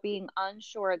about being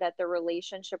unsure that the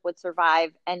relationship would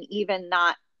survive, and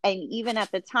even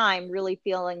at the time really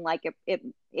feeling like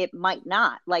it might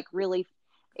not, like really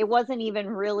it wasn't even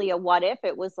really a what if,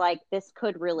 it was like this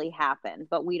could really happen,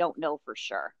 but we don't know for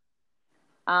sure.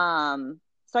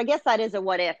 So I guess that is a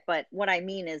what if, but what I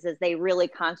mean is they really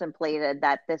contemplated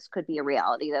that this could be a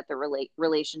reality, that the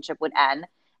relationship would end.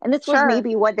 And this was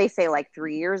maybe what they say like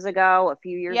 3 years ago, a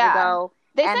few years ago.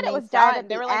 They said it was done.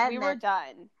 They were like, we were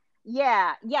done.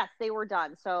 Yeah. Yes, they were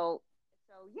done. So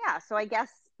I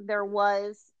guess there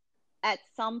was at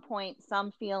some point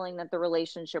some feeling that the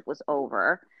relationship was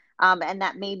over. And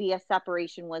that maybe a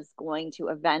separation was going to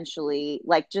eventually,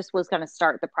 like, just was going to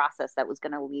start the process that was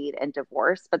going to lead in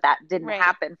divorce, but that didn't Right.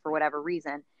 happen for whatever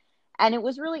reason. And it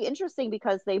was really interesting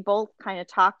because they both kind of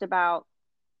talked about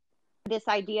this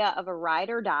idea of a ride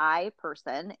or die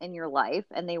person in your life,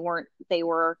 and they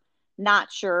were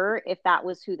not sure if that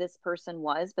was who this person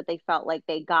was, but they felt like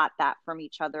they got that from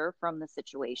each other from the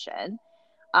situation.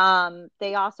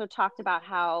 They also talked about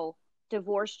how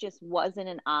divorce just wasn't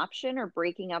an option, or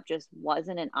breaking up just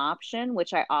wasn't an option,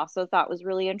 which I also thought was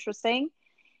really interesting.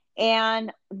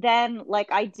 And then,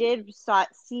 like, I did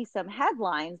see some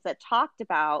headlines that talked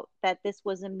about that this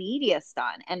was a media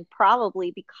stunt, and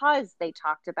probably because they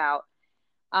talked about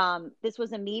this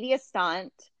was a media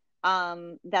stunt,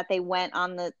 that they went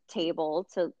on the table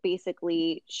to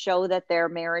basically show that their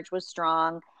marriage was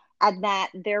strong, and that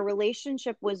their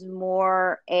relationship was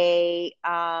more a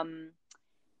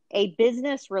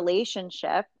business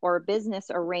relationship or a business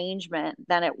arrangement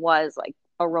than it was like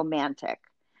a romantic.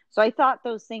 So I thought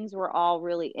those things were all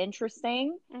really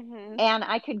interesting. Mm-hmm. And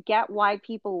I could get why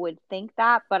people would think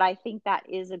that, but I think that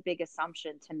is a big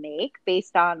assumption to make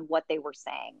based on what they were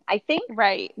saying. I think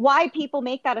Right. why people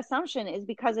make that assumption is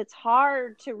because it's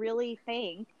hard to really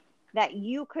think that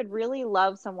you could really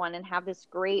love someone and have this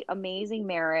great, amazing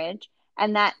marriage,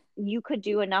 and that you could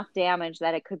do enough damage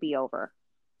that it could be over,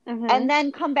 Mm-hmm. and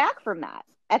then come back from that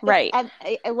Right. and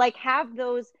like have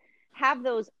those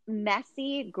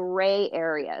messy gray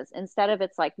areas, instead of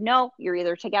it's like, no, you're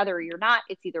either together or you're not.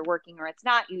 It's either working or it's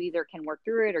not. You either can work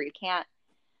through it or you can't.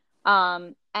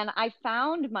 And I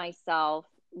found myself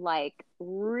like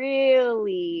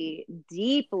really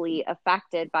deeply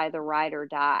affected by the ride or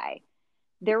die.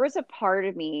 There was a part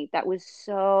of me that was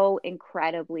so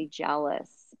incredibly jealous.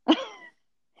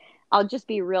 I'll just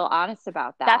be real honest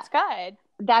about that. That's good.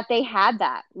 That they had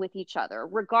that with each other,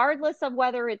 regardless of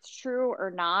whether it's true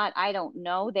or not. I don't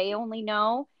know. They only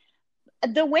know.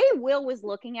 The way Will was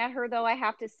looking at her, though, I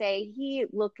have to say, he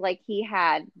looked like he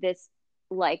had this,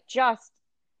 like, just,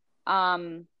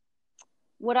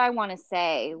 what I want to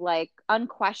say, like,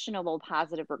 unquestionable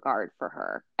positive regard for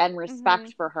her and respect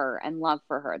Mm-hmm. for her and love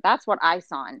for her. That's what I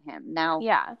saw in him. Now,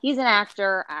 Yeah. he's an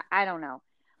actor. I don't know.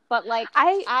 But like,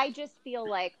 I just feel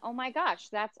like, oh my gosh,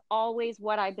 that's always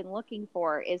what I've been looking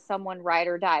for, is someone ride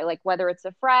or die, like whether it's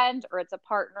a friend or it's a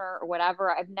partner or whatever.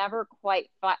 I've never quite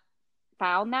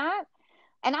found that.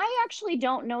 And I actually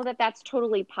don't know that that's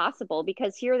totally possible,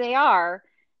 because here they are.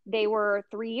 They were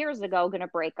 3 years ago going to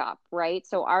break up, right?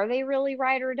 So are they really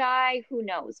ride or die? Who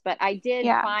knows? But I did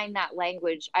find that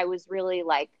language, I was really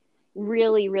like,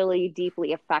 really, really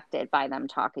deeply affected by them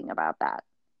talking about that.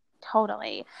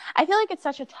 Totally. I feel like it's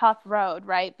such a tough road,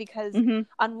 right? Because Mm-hmm.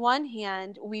 on one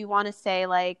hand, we want to say,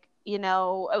 like, you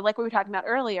know, like we were talking about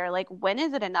earlier, like, when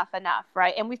is it enough,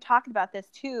 right? And we've talked about this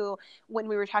too when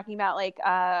we were talking about like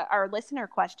our listener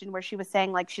question, where she was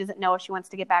saying like she doesn't know if she wants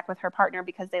to get back with her partner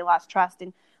because they lost trust.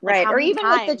 And like, right. how Or many even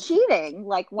times... with the cheating,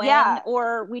 like when, Yeah.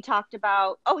 or we talked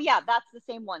about, oh yeah, that's the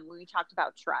same one when we talked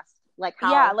about trust. Like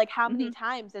how, yeah, like how many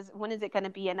times when is it going to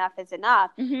be enough is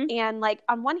enough? Mm-hmm. And like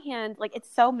on one hand, like it's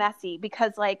so messy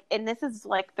because like, and this is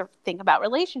like the thing about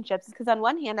relationships, because on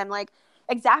one hand I'm like,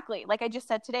 exactly, like I just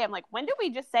said today, I'm like, when do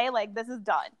we just say like, this is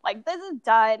done, like this is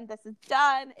done, it's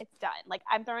done, like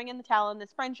I'm throwing in the towel in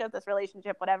this friendship, this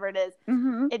relationship, whatever it is,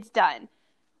 it's done?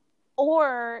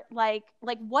 Or like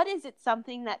what is it,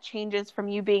 something that changes from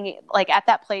you being like at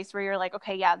that place where you're like,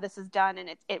 okay, yeah, this is done, and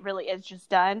it really is just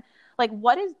done? Like,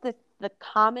 what is the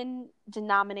common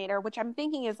denominator, which I'm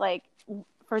thinking is like,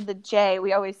 for the J,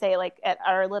 we always say, like at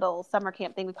our little summer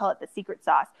camp thing, we call it the secret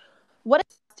sauce. What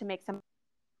is to make some,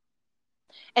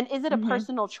 and is it a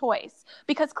personal choice?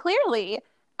 Because clearly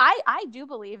I do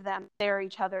believe them, they're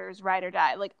each other's ride or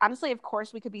die. Like, honestly, of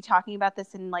course, we could be talking about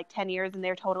this in like 10 years and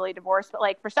they're totally divorced, but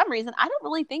like for some reason, I don't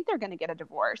really think they're going to get a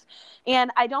divorce.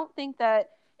 And I don't think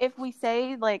that if we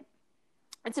say like,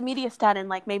 it's a media stunt and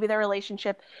like maybe their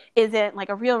relationship isn't like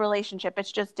a real relationship,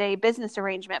 it's just a business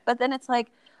arrangement, but then it's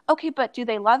like, okay, but do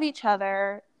they love each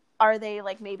other? Are they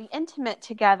like maybe intimate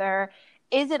together?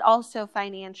 Is it also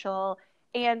financial?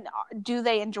 And do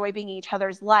they enjoy being each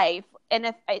other's life? And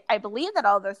if I believe that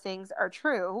all those things are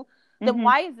true, then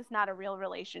why is this not a real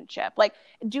relationship? Like,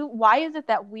 why is it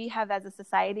that we have as a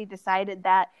society decided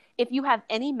that if you have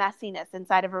any messiness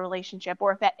inside of a relationship,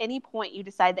 or if at any point you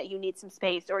decide that you need some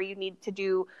space or you need to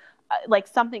do like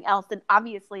something else, then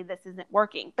obviously this isn't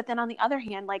working. But then on the other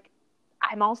hand, like,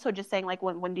 I'm also just saying, like,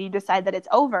 when do you decide that it's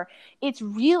over? It's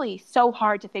really so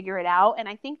hard to figure it out. And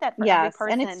I think that for every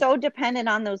person, and it's so dependent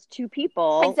on those two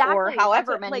people, exactly, or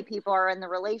however many people are in the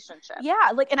relationship.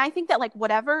 Yeah, like, and I think that like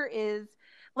whatever is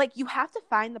like you have to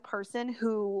find the person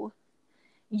who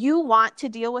you want to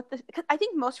deal with this, because I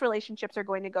think most relationships are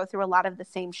going to go through a lot of the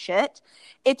same shit.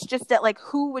 It's just that, like,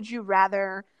 who would you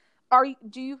rather,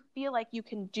 do you feel like you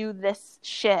can do this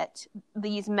shit,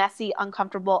 these messy,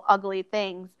 uncomfortable, ugly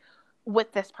things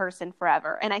with this person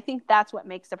forever? And I think that's what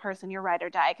makes a person your ride or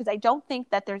die, because I don't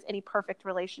think that there's any perfect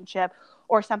relationship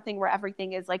or something where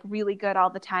everything is like really good all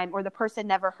the time, or the person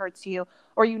never hurts you,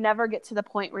 or you never get to the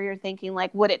point where you're thinking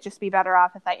like, would it just be better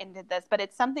off if I ended this? But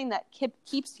it's something that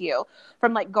keeps you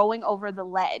from like going over the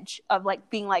ledge of like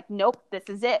being like, nope, this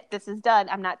is it, this is done,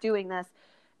 I'm not doing this.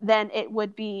 Then it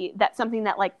would be that something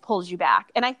that like pulls you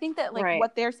back. And I think that like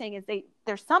what they're saying is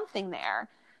there's something there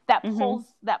that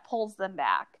pulls them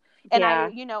back. And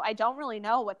I don't really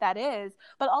know what that is.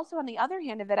 But also on the other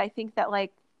hand of it, I think that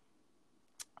like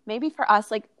maybe for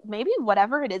us, like maybe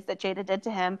whatever it is that Jada did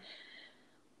to him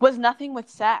was nothing with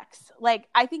sex. Like,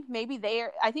 I think maybe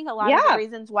I think a lot of the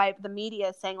reasons why the media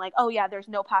is saying like, oh yeah, there's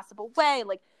no possible way,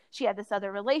 like she had this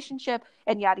other relationship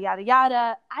and yada, yada,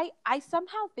 yada. I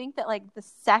somehow think that like the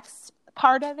sex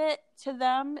part of it to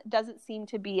them doesn't seem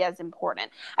to be as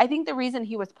important. I think the reason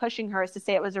he was pushing her is to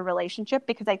say it was a relationship,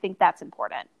 because I think that's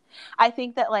important. I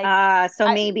think that like,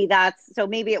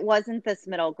 maybe it wasn't this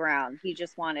middle ground. He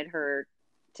just wanted her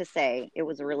to say it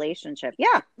was a relationship.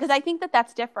 Yeah. Because I think that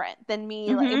that's different than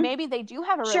me. Like, maybe they do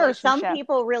have a relationship. Sure. Some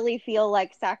people really feel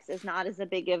like sex is not as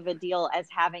big of a deal as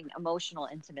having emotional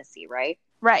intimacy. Right.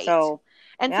 Right. So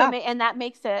that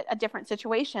makes it a different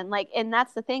situation. Like, and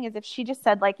that's the thing, is if she just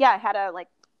said like, yeah, I had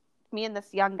me and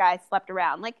this young guy slept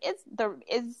around. Like,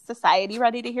 is society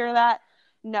ready to hear that?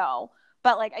 No.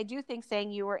 But like, I do think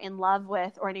saying you were in love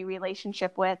with or in a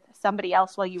relationship with somebody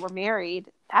else while you were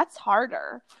married, that's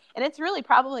harder. And it's really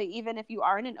probably, even if you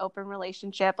are in an open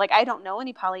relationship, like I don't know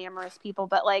any polyamorous people,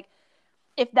 but like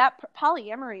if that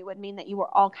polyamory would mean that you were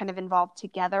all kind of involved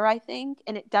together, I think.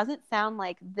 And it doesn't sound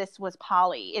like this was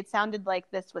poly. It sounded like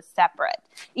this was separate.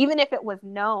 Even if it was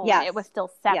known, it was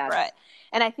still separate. Yes.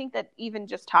 And I think that even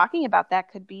just talking about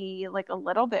that could be like a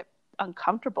little bit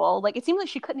uncomfortable. Like it seemed like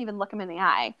she couldn't even look him in the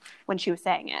eye when she was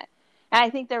saying it. And I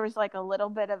think there was like a little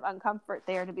bit of uncomfort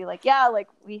there to be like, yeah, like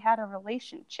we had a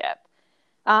relationship.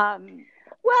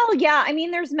 Well, yeah, I mean,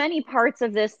 there's many parts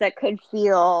of this that could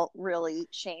feel really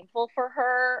shameful for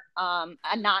her. I'm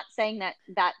not saying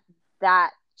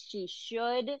that she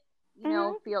should,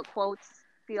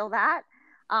 feel that.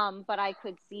 But I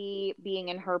could see being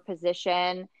in her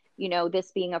position,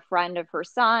 this being a friend of her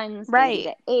son's, maybe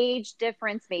the age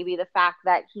difference, maybe the fact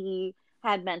that he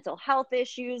had mental health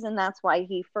issues and that's why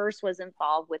he first was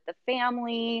involved with the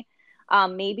family.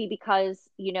 Maybe because,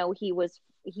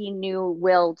 he knew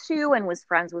Will too and was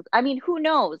friends with, I mean, who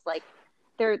knows? Like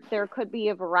there could be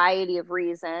a variety of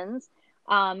reasons.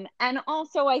 And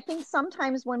also I think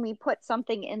sometimes when we put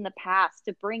something in the past,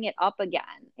 to bring it up again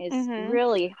is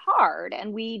really hard.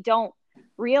 And we don't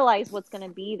realize what's going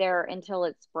to be there until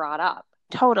it's brought up.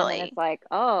 Totally. And it's like,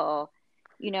 oh,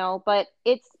 but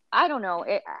I don't know.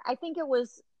 I think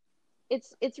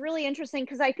it's really interesting,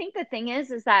 because I think the thing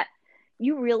is that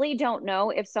you really don't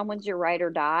know if someone's your ride or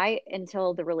die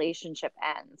until the relationship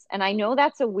ends. And I know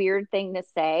that's a weird thing to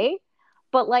say,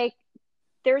 but like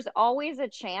there's always a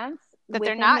chance that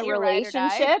they're not your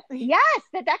relationship. Yes,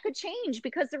 that could change,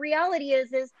 because the reality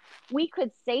is we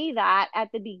could say that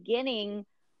at the beginning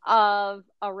of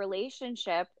a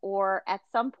relationship or at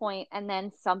some point, and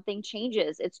then something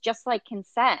changes. It's just like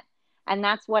consent. And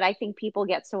that's what I think people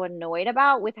get so annoyed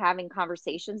about with having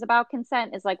conversations about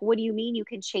consent, is like, what do you mean you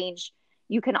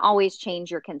can always change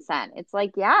your consent? It's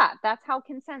like, yeah, that's how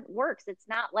consent works. It's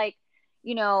not like,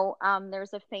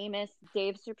 there's a famous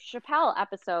Dave Chappelle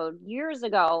episode years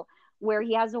ago where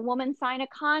he has a woman sign a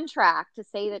contract to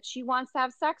say that she wants to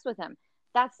have sex with him.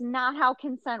 That's not how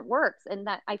consent works. And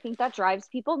that, I think that drives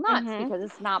people nuts because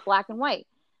it's not black and white.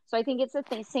 So I think it's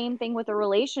the same thing with a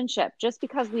relationship. Just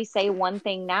because we say one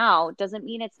thing now doesn't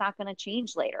mean it's not going to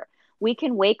change later. We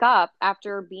can wake up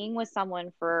after being with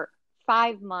someone for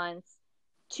 5 months,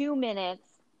 2 minutes,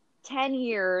 10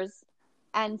 years,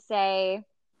 and say,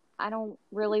 I don't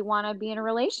really want to be in a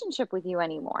relationship with you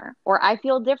anymore. Or I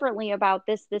feel differently about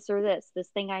this, or this. This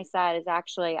thing I said is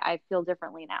actually, I feel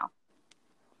differently now.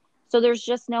 So there's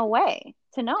just no way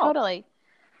to know. Totally.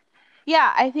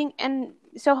 Yeah, I think, and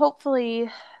so hopefully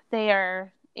they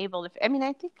are able to, I mean,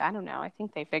 I don't know. I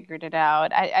think they figured it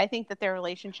out. I think that their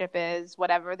relationship is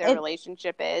whatever their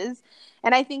relationship is.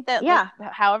 And I think that like,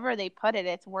 however they put it,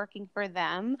 it's working for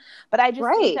them. But I just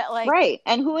think that like,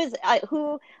 And who is,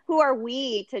 who are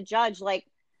we to judge? Like,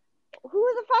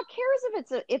 who the fuck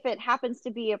cares if it happens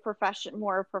to be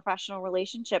more professional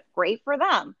relationship? Great for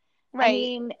them. Right. I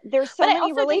mean, there's so but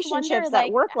many relationships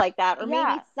that work like that, or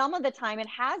yeah. maybe some of the time it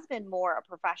has been more a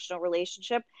professional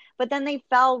relationship, but then they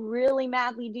fell really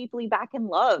madly, deeply back in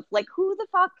love. Like, who the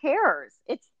fuck cares?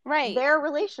 It's Right. their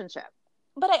relationship.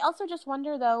 But I also just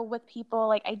wonder, though, with people,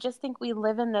 like, I just think we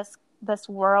live in this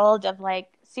world of, like,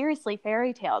 seriously,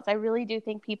 fairy tales. I really do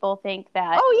think people think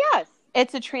that yes,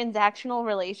 it's a transactional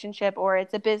relationship or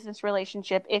it's a business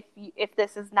relationship if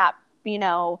this is not,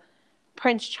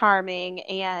 Prince Charming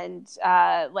and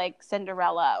like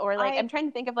Cinderella, or like I'm trying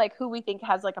to think of like who we think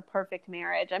has like a perfect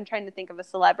marriage. I'm trying to think of a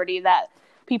celebrity that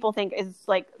people think is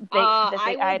like they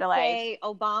idolize. I would say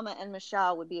Obama and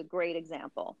Michelle would be a great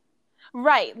example.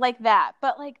 Right, like that.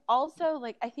 But like also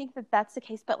like I think that that's the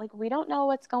case, but like we don't know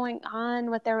what's going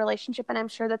on with their relationship, and I'm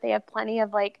sure that they have plenty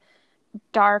of like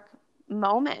dark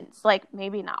moments, like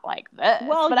maybe not like this,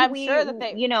 but I'm sure that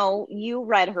they, you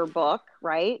read her book,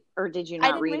 right? Or did you not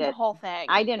I didn't read it? the whole thing.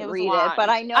 I didn't read it, but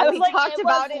I know we talked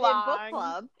about it in book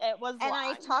club. It was and long.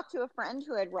 I talked to a friend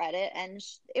who had read it, and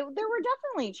there were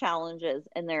definitely challenges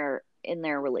in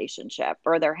their relationship,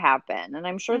 or there have been, and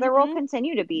I'm sure there will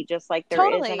continue to be, just like there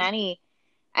is in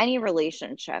any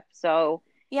relationship. So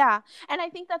yeah. And I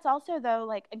think that's also, though,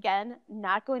 like, again,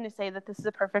 not going to say that this is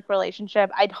a perfect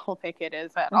relationship. I don't think it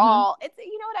is at all. It's,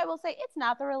 you know what I will say? It's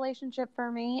not the relationship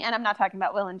for me. And I'm not talking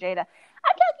about Will and Jada.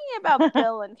 I'm talking about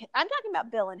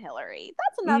Bill and Hillary.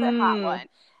 That's another hot one.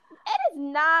 It is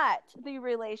not the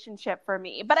relationship for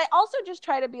me. But I also just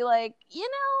try to be like,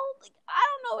 like, I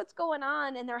don't know what's going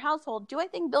on in their household. Do I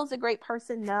think Bill's a great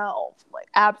person? No. Like,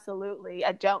 absolutely.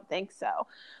 I don't think so.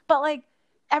 But, like,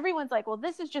 everyone's like, well,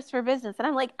 this is just for business. And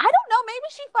I'm like, I don't know. Maybe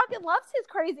she fucking loves his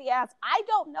crazy ass. I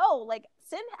don't know. Like,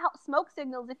 send smoke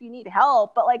signals if you need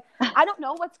help. But, like, I don't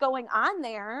know what's going on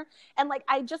there. And, like,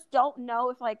 I just don't know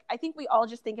if, like, I think we all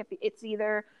just think if it's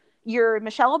either you're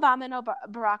Michelle Obama and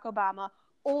Barack Obama,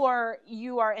 or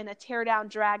you are in a tear down,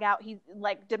 drag out, he's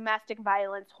like domestic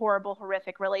violence, horrible,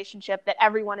 horrific relationship that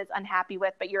everyone is unhappy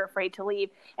with, but you're afraid to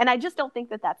leave. And I just don't think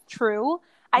that that's true.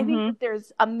 I think that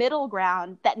there's a middle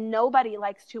ground that nobody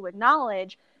likes to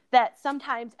acknowledge, that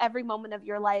sometimes every moment of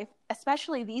your life,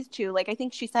 especially these two, like I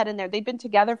think she said in there, they've been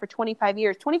together for 25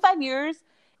 years. 25 years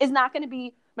is not going to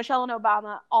be Michelle and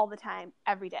Obama all the time,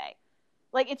 every day.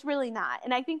 Like, it's really not.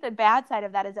 And I think the bad side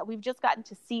of that is that we've just gotten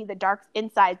to see the dark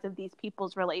insides of these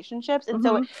people's relationships. And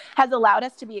so it has allowed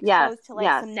us to be exposed to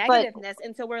like some negativeness.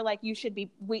 And so we're like, you should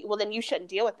be, well, then you shouldn't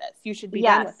deal with this. You should be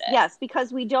done with it. Yes,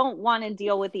 because we don't want to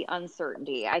deal with the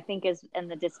uncertainty, I think,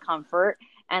 and the discomfort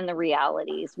and the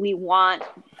realities. We want,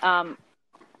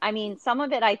 I mean, some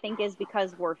of it I think is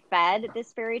because we're fed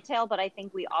this fairy tale, but I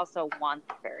think we also want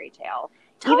the fairy tale.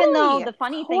 Totally, even though the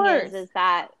funny thing is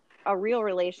that a real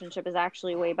relationship is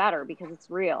actually way better because it's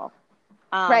real.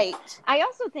 Right. I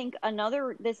also think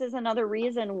this is another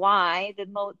reason why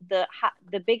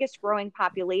the biggest growing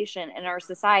population in our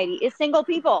society is single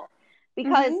people,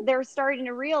 because they're starting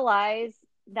to realize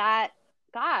that,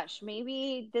 gosh,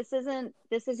 maybe this isn't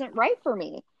right for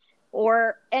me.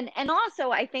 And also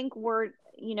I think we're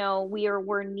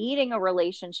needing a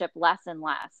relationship less and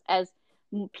less as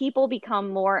people become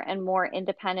more and more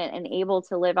independent and able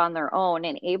to live on their own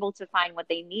and able to find what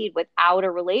they need without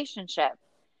a relationship.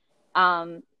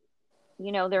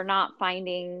 They're not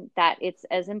finding that it's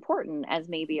as important as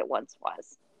maybe it once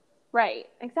was. Right,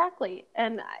 exactly.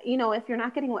 And, if you're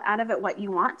not getting out of it what you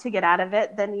want to get out of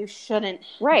it, then you shouldn't.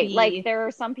 Right. Like, there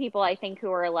are some people I think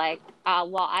who are like,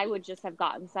 well, I would just have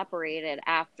gotten separated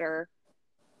after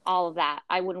all of that.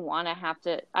 I wouldn't want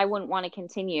to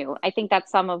continue. I think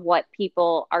that's some of what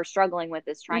people are struggling with,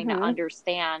 is trying to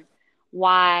understand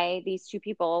why these two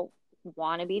people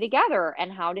want to be together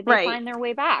and how did they find their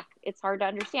way back. It's hard to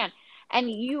understand. And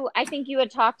I think you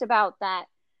had talked about that,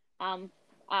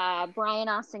 Brian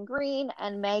Austin Green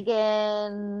and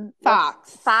Megan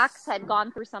Fox had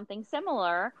gone through something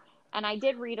similar. And I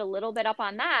did read a little bit up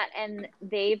on that, and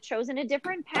they've chosen a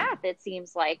different path, it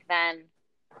seems like, than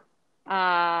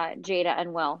Jada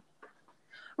and Will.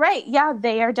 Right. Yeah,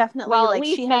 they are definitely, well, like, at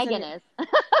least Megan is.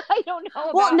 I don't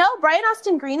know. Well, no, Brian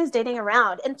Austin Green is dating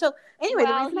around. And so anyway,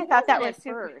 the reason I thought that was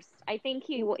first. I think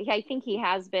he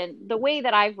has been. The way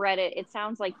that I've read it, it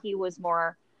sounds like he was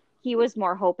more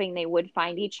hoping they would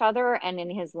find each other, and in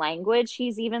his language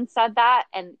he's even said that,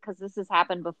 and because this has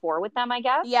happened before with them, I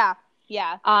guess. Yeah.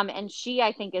 And she,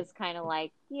 I think, is kind of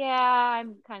like, yeah,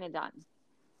 I'm kind of done.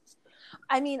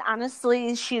 I mean,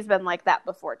 honestly, she's been like that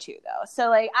before too, though. So,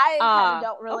 like, I kind of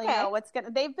don't really know what's gonna.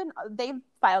 They've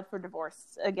filed for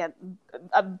divorce again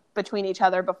between each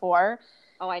other before.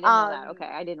 Oh, I didn't know that. Okay,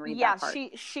 I didn't read Yeah, that part.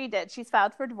 she did. She's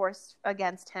filed for divorce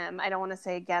against him. I don't want to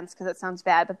say against because it sounds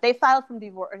bad, but they filed from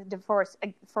divorce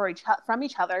from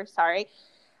each other. Sorry.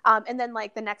 And then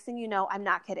like the next thing you know, I'm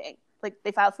not kidding. Like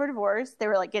they filed for divorce. They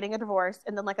were like getting a divorce,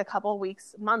 and then like a couple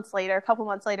months later,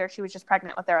 she was just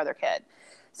pregnant with their other kid.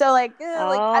 So like,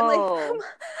 I'm like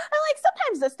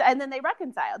sometimes this, and then they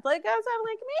reconciled. Like I was, I'm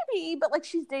like maybe, but like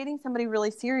she's dating somebody really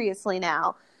seriously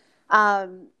now,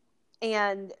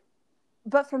 and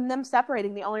but from them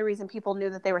separating, the only reason people knew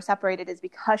that they were separated is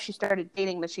because she started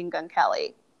dating Machine Gun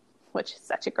Kelly, which is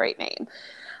such a great name.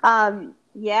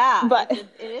 Yeah, but it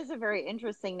is a very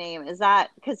interesting name. Is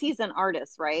that because he's an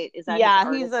artist, right? Is that his yeah,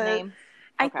 artist name?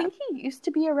 I think he used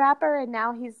to be a rapper, and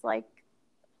now he's like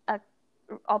a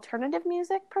alternative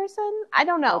music person. I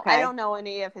don't know. Okay. I don't know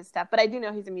any of his stuff, but I do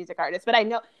know he's a music artist. But I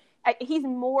know he's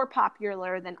more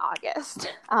popular than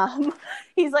August.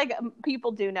 He's like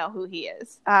people do know who he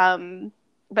is.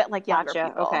 But like younger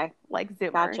people, okay, like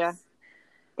Zoomers.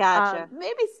 Gotcha.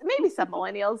 Maybe some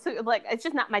millennials who like it's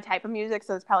just not my type of music,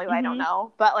 so it's probably why I don't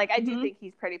know. But like I do think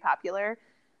he's pretty popular.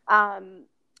 And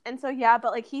so yeah,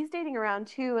 but like he's dating around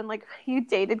too, and like he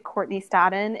dated Courtney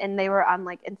Stodden, and they were on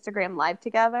like Instagram Live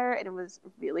together, and it was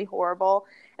really horrible.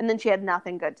 And then she had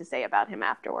nothing good to say about him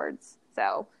afterwards.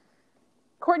 So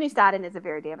Courtney Stodden is a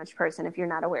very damaged person if you're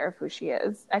not aware of who she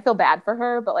is. I feel bad for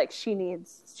her, but like she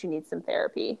needs some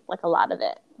therapy, like a lot of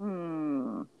it.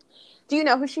 Do you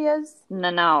know who she is?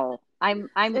 No. I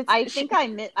think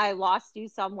I lost you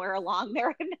somewhere along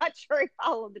there. I'm not sure I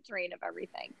followed the train of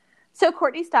everything. So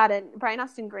Courtney Stodden, Brian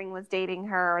Austin Green was dating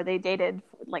her, or they dated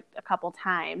like a couple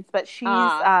times, but she's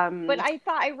but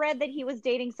I read that he was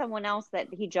dating someone else that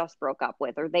he just broke up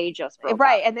with, or they just broke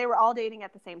right, up. and they were all dating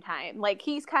at the same time. Like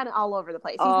he's kind of all over the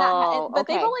place. He's not, but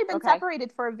they've only been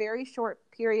separated for a very short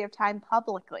period of time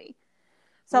publicly.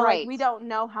 So like we don't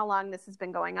know how long this has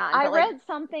been going on. I read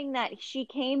something that she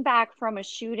came back from a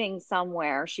shooting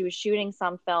somewhere. She was shooting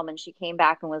some film, and she came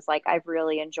back and was like, "I've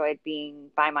really enjoyed being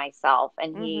by myself,"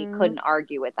 and he couldn't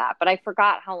argue with that. But I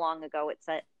forgot how long ago it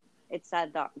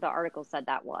said the article said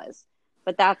that was.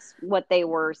 But that's what they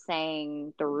were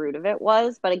saying the root of it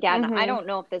was. But again, I don't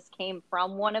know if this came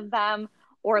from one of them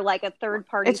or like a third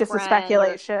party. It's just a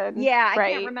speculation. I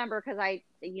can't remember because I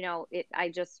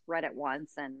just read it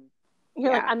once and.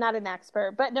 You're like, I'm not an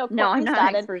expert, but no, I'm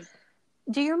not an expert.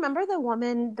 Do you remember the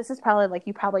woman? This is probably like,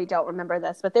 you probably don't remember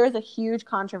this, but there was a huge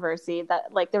controversy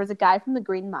that like there was a guy from the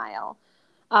Green Mile,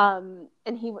 and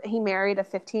he married a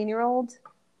 15-year-old.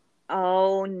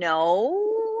 Oh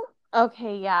no.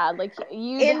 Okay, yeah, like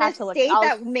you have to look. In a state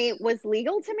that was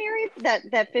legal to marry that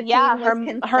 15. Yeah,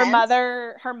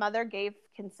 her mother gave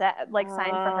consent, like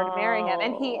signed for her to marry him,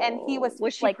 and he was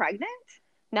she like pregnant?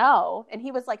 No, and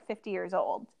he was like 50 years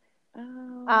old.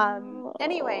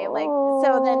 Anyway, like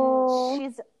so then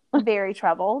she's very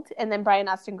troubled, and then Brian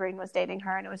Austin Green was dating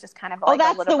her, and it was just kind of like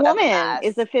that's the woman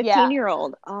is a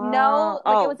 15-year-old. No,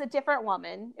 like it was a different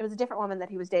woman. It was a different woman that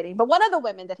he was dating, but one of the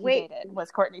women that he dated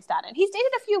was Courtney Stodden. He's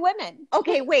dated a few women.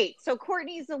 Okay, wait. So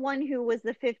Courtney's the one who was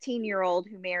the 15-year-old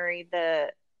who married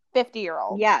the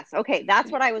 50-year-old. Yes. Okay,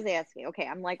 that's what I was asking. Okay,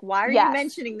 I'm like, why are you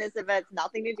mentioning this if it's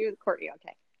nothing to do with Courtney?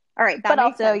 Okay. All right, but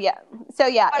also, sense.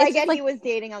 So but I guess he was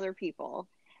dating other people,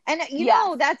 and you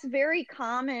know that's very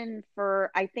common for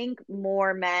I think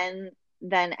more men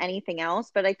than anything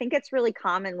else. But I think it's really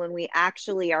common when we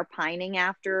actually are pining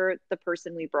after the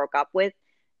person we broke up with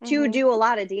to do a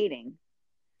lot of dating,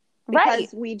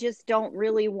 because we just don't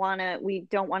really want to. We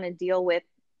don't want to deal with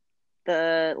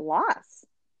the loss.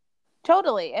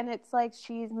 Totally. And it's like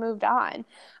she's moved on.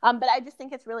 But I just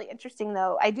think it's really interesting,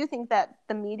 though. I do think that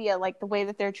the media, like the way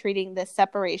that they're treating this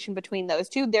separation between those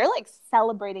two, they're like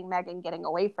celebrating Megan getting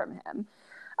away from him,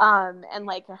 and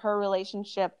like her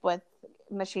relationship with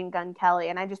Machine Gun Kelly.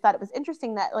 And I just thought it was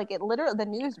interesting that like it literally, the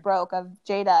news broke of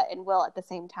Jada and Will at the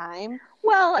same time.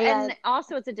 Well, and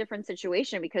also it's a different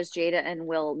situation because Jada and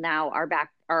Will now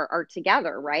are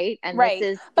together, right? And this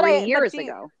is 3 years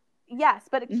ago. Yes,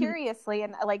 but curiously,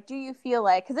 and like, do you feel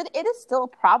like, because it is still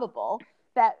probable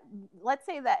that, let's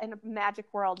say that in a magic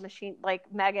world,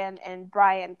 Megan and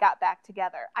Brian got back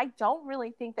together. I don't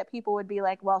really think that people would be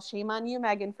like, well, shame on you,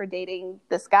 Megan, for dating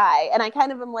this guy. And I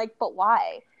kind of am like, but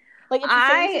why? Like, it's the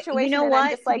same situation. You know what?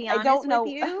 I'm just like, I don't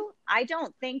know. I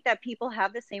don't think that people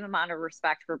have the same amount of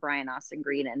respect for Brian Austin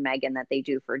Green and Megan that they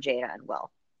do for Jada and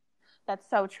Will. That's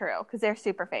so true because they're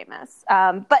super famous.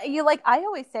 But you like, I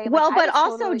always say, like, well, but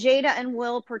also Jada and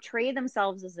Will portray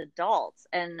themselves as adults,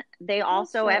 and they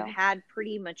also have had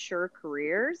pretty mature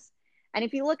careers. And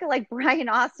if you look at like Brian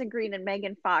Austin Green and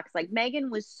Megan Fox, like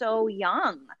Megan was so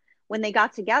young when they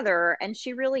got together, and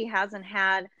she really hasn't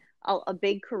had a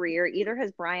big career. Either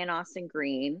has Brian Austin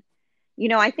Green. You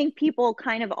know, I think people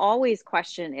kind of always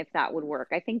question if that would work.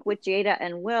 I think with Jada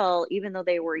and Will, even though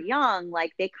they were young,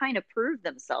 like they kind of proved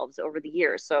themselves over the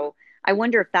years. So I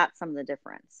wonder if that's some of the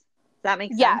difference. Does that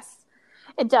make sense? Yes,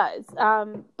 it does.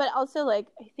 But also, like,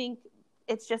 I think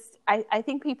it's just, I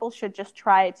think people should just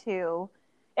try to,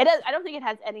 it does, I don't think it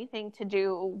has anything to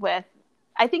do with,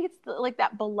 I think it's like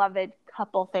that beloved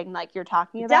couple thing like you're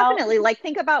talking about. Definitely. Like,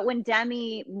 think about when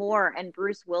Demi Moore and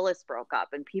Bruce Willis broke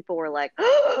up and people were like,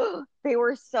 oh, they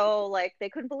were so like, they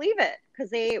couldn't believe it because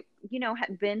they, you know,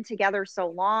 had been together so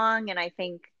long. And I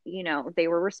think, you know, they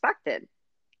were respected.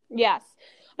 Yes.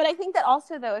 But I think that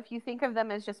also, though, if you think of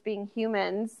them as just being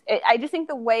humans, I just think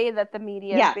the way that the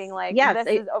media is being like, this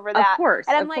is over that. Of course,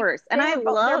 and I'm of course. And I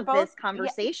love this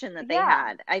conversation that they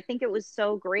had. I think it was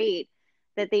so great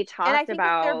that they talked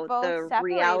about the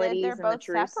realities and the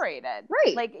truths. Separated.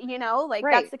 Right. Like, you know, like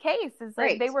that's the case. Is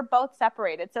like they were both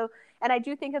separated. So, and I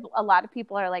do think a lot of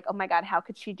people are like, oh my God, how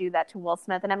could she do that to Will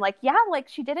Smith? And I'm like, yeah, like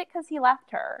she did it because he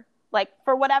left her. Like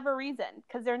for whatever reason,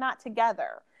 because they're not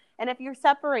together. And if you're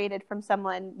separated from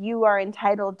someone, you are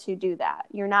entitled to do that.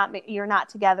 You're not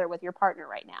together with your partner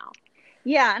right now.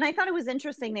 Yeah, and I thought it was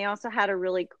interesting. They also had a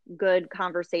really good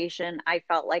conversation, I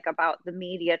felt like, about the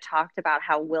media talked about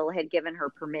how Will had given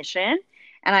her permission.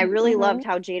 And I really loved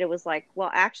how Jada was like, well,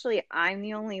 actually, I'm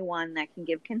the only one that can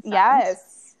give consent.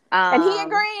 Yes. And he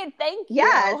agreed. Thank you.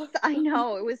 Yes, I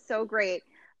know. It was so great.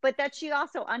 But that she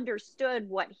also understood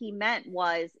what he meant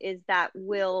is that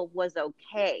Will was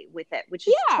okay with it, which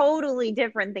is totally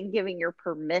different than giving your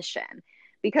permission.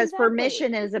 Because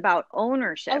permission is about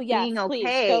ownership. Oh, yes, being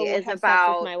okay is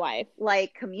about my wife.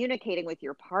 Like communicating with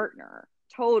your partner.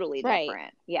 Totally different.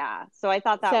 Right. Yeah. So I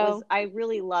thought that I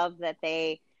really love that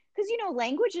because, you know,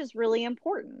 language is really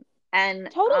important.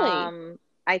 And totally.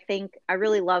 I think I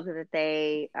really love that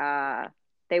they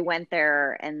went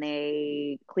there and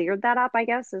they cleared that up, I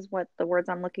guess, is what the words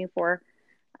I'm looking for.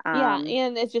 And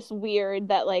it's just weird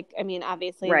that, like, I mean,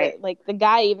 obviously, like the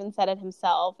guy even said it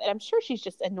himself, and I'm sure she's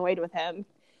just annoyed with him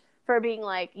for being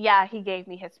like, yeah, he gave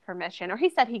me his permission, or he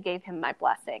said he gave him my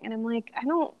blessing, and I'm like, I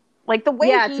don't like the way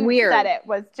he said it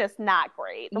was just not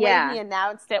great. The way he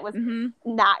announced it was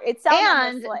not. It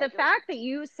sounded and the fact that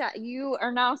you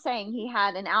are now saying he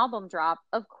had an album drop.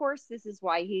 Of course, this is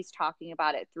why he's talking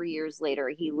about it 3 years later.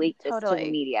 He leaked this to the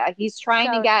media. He's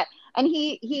trying to get, and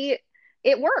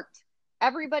it worked.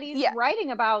 Everybody's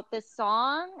writing about this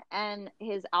song and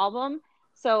his album.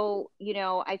 So, you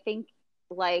know, I think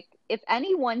like if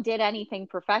anyone did anything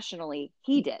professionally,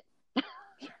 he did.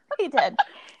 He did.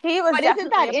 He was. But isn't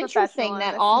that interesting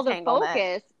that all the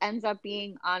focus ends up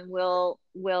being on Will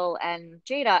and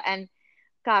Jada? And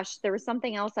gosh, there was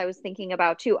something else I was thinking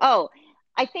about too. Oh,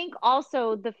 I think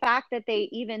also the fact that they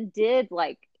even did,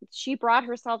 like, she brought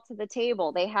herself to the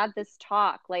table. They had this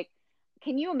talk. Like,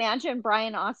 can you imagine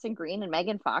Brian Austin Green and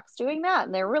Megan Fox doing that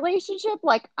in their relationship?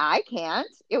 Like, I can't.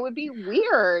 It would be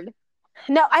weird.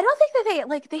 No, I don't think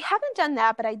that they haven't done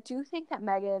that, but I do think that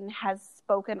Megan has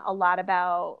spoken a lot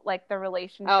about like the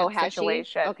relationship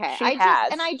situation. She? Okay, she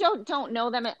has. And I don't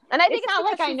know them. And I think it's not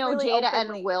like I know really Jada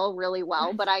and Will really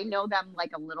well, but I know them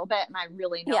like a little bit, and I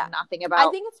really know nothing about.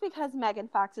 I think it's because Megan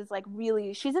Fox is like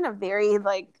really, she's in a very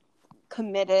like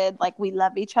committed, like we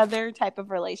love each other type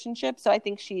of relationship. So I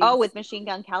think she's with Machine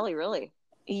Gun Kelly, really.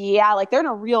 Yeah, like they're in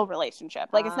a real relationship.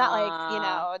 Like it's not like, you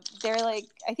know, they're like,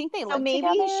 I think they live maybe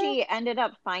together. She ended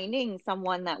up finding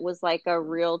someone that was like a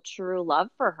real true love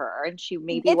for her, and she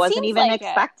maybe wasn't even like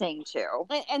expecting to.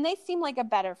 And they seem like a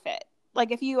better fit.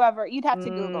 Like if you'd have to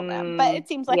Google them, but it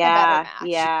seems like a better match.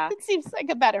 Yeah, it seems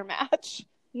like a better match.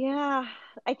 Yeah,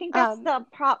 I think that's the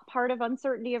part of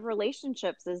uncertainty of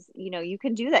relationships is, you know, you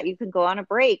can do that. You can go on a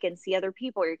break and see other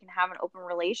people, or you can have an open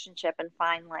relationship and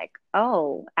find like,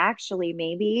 oh, actually,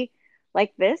 maybe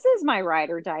like this is my ride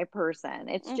or die person.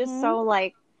 It's just so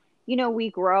like, you know, we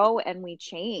grow and we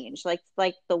change. Like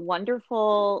the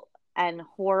wonderful and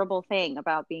horrible thing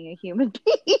about being a human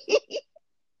being.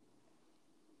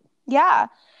 Yeah.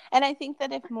 And I think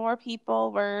that if more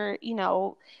people were, you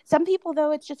know, some people,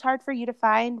 though, it's just hard for you to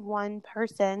find one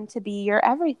person to be your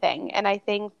everything. And I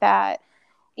think that,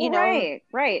 you know.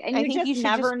 Right. And you just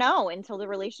never know until the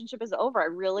relationship is over. I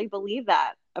really believe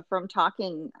that from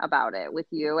talking about it with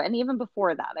you. And even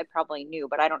before that, I probably knew,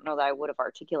 but I don't know that I would have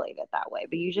articulated it that way.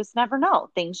 But you just never know.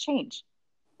 Things change.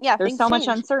 Yeah. There's so much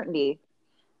uncertainty.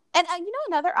 And, you know,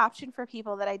 another option for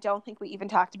people that I don't think we even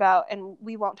talked about, and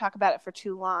we won't talk about it for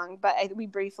too long, but we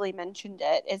briefly mentioned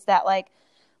it, is that, like,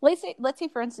 let's say,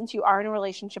 for instance, you are in a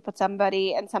relationship with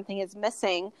somebody and something is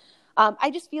missing.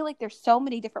 I just feel like there's so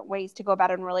many different ways to go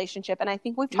about it in a relationship. And I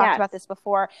think we've talked about this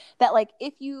before, that like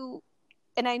if you,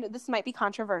 and I know this might be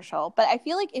controversial, but I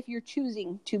feel like if you're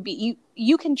choosing to be,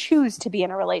 you can choose to be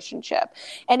in a relationship,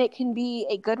 and it can be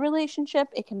a good relationship.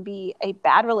 It can be a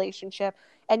bad relationship.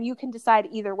 And you can decide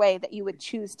either way that you would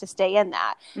choose to stay in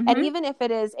that. Mm-hmm. And even if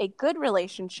it is a good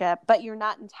relationship, but you're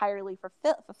not entirely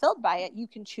fulfilled by it, you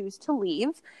can choose to leave.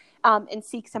 And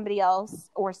seek somebody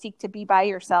else, or seek to be by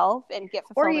yourself and get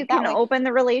fulfillment. Or you can open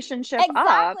the relationship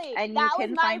up, and that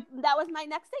was my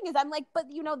next thing, is I'm like, but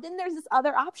then there's this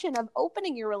other option of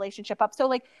opening your relationship up. So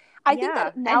like, I think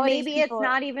that nowadays, and maybe it's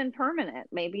not even permanent.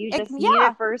 Maybe you just need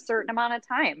it for a certain amount of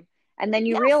time. And then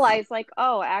you realize like,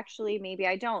 oh, actually, maybe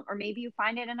I don't. Or maybe you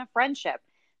find it in a friendship.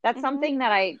 That's something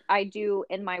that I do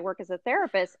in my work as a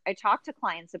therapist. I talk to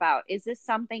clients about, is this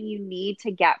something you need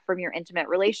to get from your intimate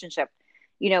relationship?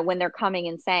 When they're coming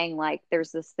and saying like,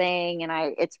 there's this thing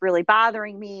and it's really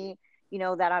bothering me,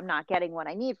 that I'm not getting what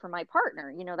I need from my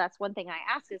partner. That's one thing I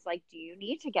ask is like, do you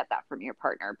need to get that from your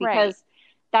partner? Because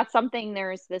that's something,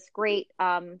 there's this great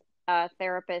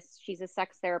therapist. She's a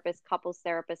sex therapist, couples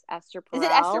therapist, Esther Perel. Is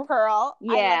it Esther Perel?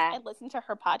 Yeah. I listened to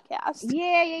her podcast.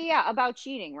 Yeah. About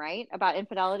cheating, right? About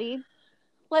infidelity.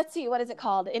 Let's see, what is it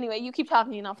called? Anyway, you keep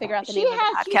talking and I'll figure out the name of the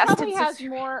podcast. She probably has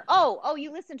more. Oh,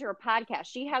 you listen to her podcast.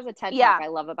 She has a TED Talk I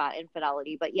love about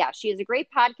infidelity. But yeah, she has a great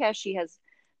podcast. She has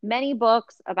many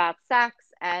books about sex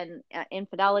and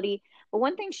infidelity. But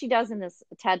one thing she does in this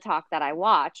TED Talk that I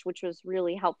watched, which was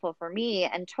really helpful for me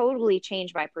and totally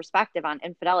changed my perspective on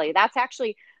infidelity. That's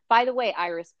actually, by the way,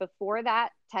 Iris, before that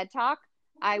TED Talk,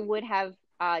 I would have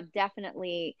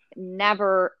definitely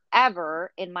never,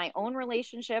 ever in my own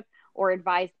relationship or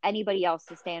advised anybody else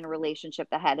to stay in a relationship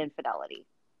that had infidelity.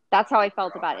 That's how I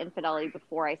felt about infidelity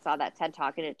before I saw that TED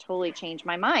Talk. And it totally changed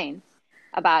my mind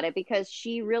about it, because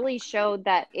she really showed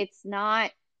that it's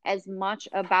not as much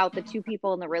about the two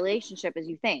people in the relationship as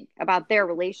you think, about their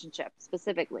relationship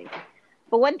specifically.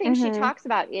 But one thing she talks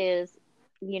about is,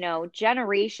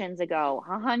 generations ago,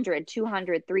 100,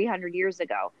 200, 300 years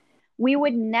ago, we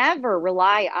would never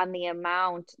rely on the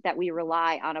amount that we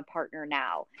rely on a partner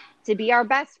now to be our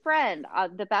best friend,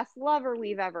 the best lover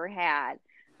we've ever had.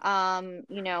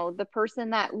 The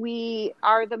person that we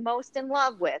are the most in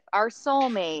love with, our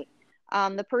soulmate,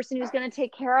 the person who's going to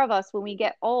take care of us when we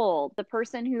get old, the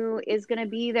person who is going to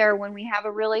be there when we have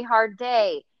a really hard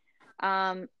day.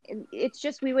 It's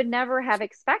just, we would never have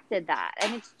expected that.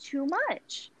 And it's too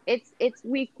much.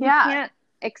 We can't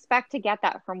expect to get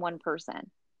that from one person.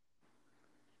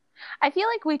 I feel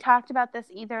like we talked about this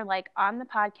either like on the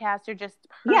podcast or just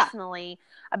personally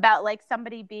about like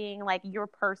somebody being like your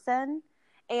person.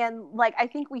 And like, I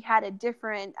think we had a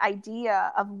different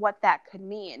idea of what that could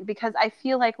mean, because I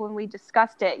feel like when we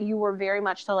discussed it, you were very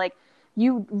much so like,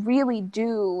 you really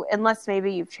do, unless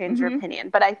maybe you've changed your opinion.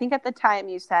 But I think at the time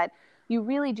you said, you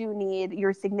really do need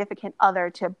your significant other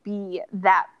to be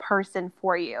that person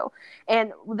for you.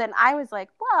 And then I was like,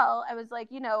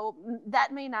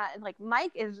 that may not, like,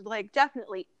 Mike is like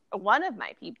definitely one of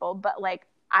my people, but like,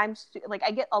 I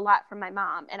get a lot from my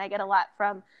mom, and I get a lot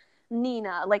from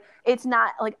Nina. Like, it's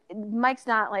not like Mike's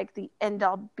not like the end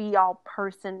all be all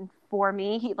person for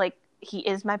me. He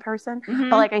is my person,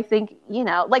 but like, I think,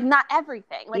 like, not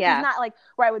everything. Like, he's not like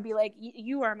where I would be like,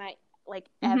 you are my, like,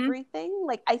 everything.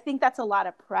 Like, I think that's a lot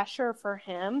of pressure for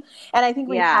him. And I think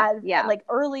we had like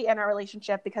early in our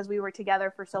relationship, because we have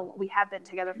been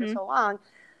together for so long,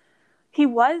 he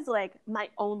was like my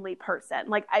only person.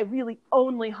 Like, I really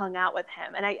only hung out with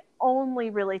him, and I only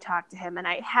really talked to him, and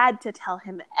I had to tell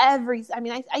him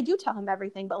I do tell him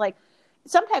everything, but like,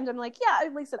 sometimes I'm like,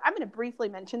 listen, I'm going to briefly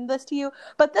mention this to you,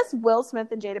 but this Will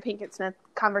Smith and Jada Pinkett Smith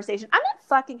conversation, I'm not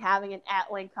fucking having an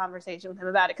at-length conversation with him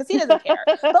about it, because he doesn't care.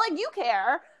 But like, you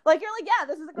care. Like, you're like,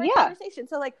 this is a great conversation.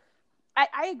 So like,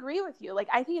 I agree with you. Like,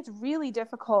 I think it's really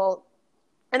difficult.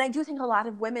 And I do think a lot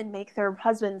of women make their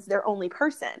husbands their only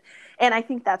person. And I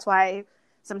think that's why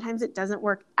sometimes it doesn't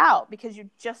work out, because you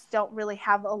just don't really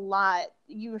have a lot.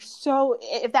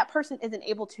 If that person isn't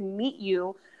able to meet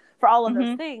you for all of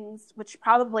those things, which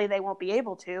probably they won't be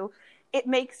able to, it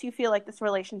makes you feel like this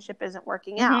relationship isn't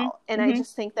working out. And I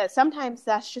just think that sometimes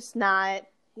that's just not,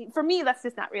 for me, that's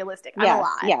just not realistic. I'm a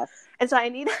lot. Yes. And so I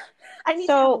need to have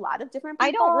a lot of different people.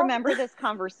 I don't remember this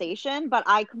conversation, but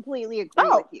I completely agree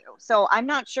with you. So I'm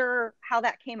not sure how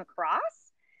that came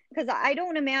across, because I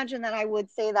don't imagine that I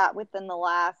would say that within the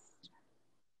last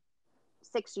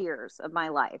 6 years of my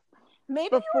life.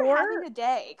 Maybe you were having a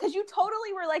day, because you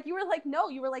totally were like, no,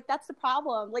 you were like, that's the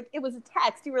problem. Like, it was a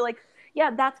text. You were like,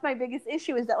 yeah, that's my biggest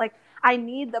issue is that like I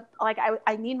need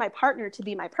I need my partner to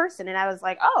be my person. And I was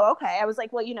like, oh, okay. I was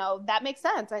like, well, you know, that makes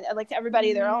sense. I like to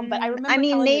everybody their own. But I remember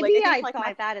telling maybe you, like, I think I like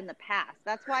thought that in the past.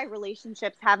 That's why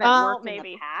relationships haven't worked in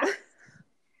the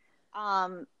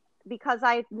past. Because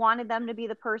I wanted them to be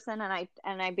the person,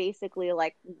 and I basically,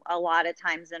 like, a lot of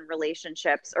times in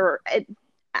relationships,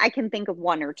 I can think of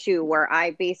one or two where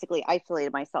I basically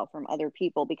isolated myself from other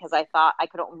people because I thought I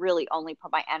could really only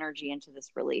put my energy into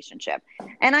this relationship.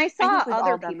 And I saw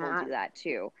other people do that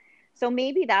too. So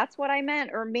maybe that's what I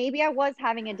meant, or maybe I was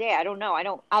having a day. I don't know.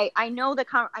 I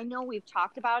know we've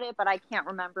talked about it, but I can't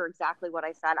remember exactly what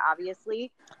I said,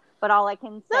 obviously. But all I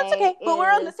can say that's okay. But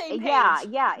we're on the same page.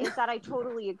 Yeah, is that I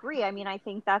totally agree. I mean, I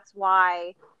think that's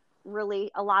why really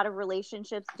a lot of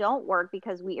relationships don't work,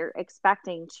 because we are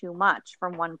expecting too much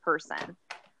from one person.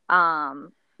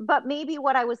 But maybe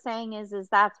what I was saying is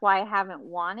that's why I haven't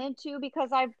wanted to, because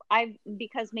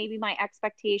because maybe my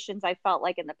expectations, I felt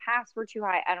like in the past, were too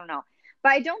high. I don't know.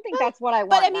 But I don't think that's what I want.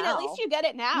 But I mean, now. At least you get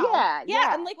it now.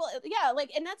 Yeah. And like, well, yeah,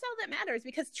 like, and that's all that matters,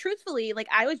 because truthfully, like,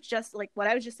 I was just like what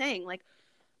I was just saying, like,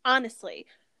 honestly,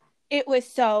 it was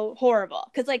so horrible,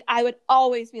 because like I would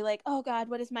always be like, oh God,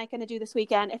 what is Mike going to do this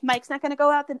weekend? If Mike's not going to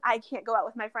go out, then I can't go out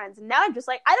with my friends. And now I'm just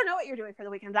like, I don't know what you're doing for the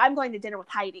weekend. I'm going to dinner with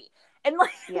Heidi. And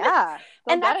like, yeah,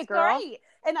 and that's great.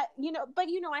 And I, you know, but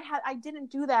you know, I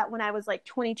didn't do that when I was like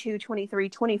 22, 23,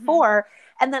 24.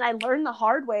 And then I learned the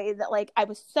hard way that like I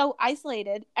was so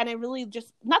isolated, and I really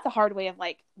just, not the hard way of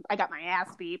like I got my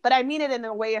ass beat, but I mean it in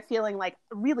a way of feeling like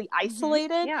really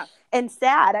isolated and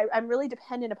sad. I'm really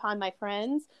dependent upon my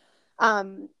friends.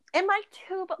 And Mike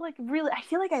too, but like really, I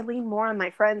feel like I lean more on my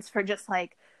friends for just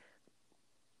like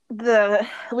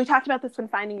we talked about this when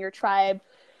Finding Your Tribe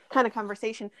kind of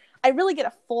conversation. I really get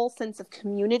a full sense of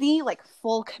community, like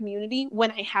full community,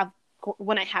 when I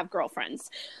have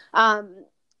girlfriends.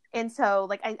 And so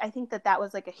like, I think that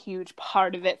was like a huge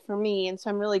part of it for me. And so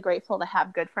I'm really grateful to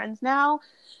have good friends now,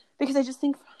 because I just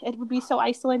think it would be so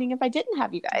isolating if I didn't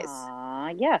have you guys.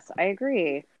 Yes, I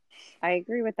agree. I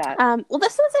agree with that. Well,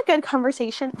 this was a good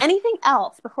conversation. Anything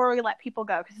else before we let people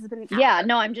go? Because it's been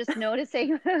no, I'm just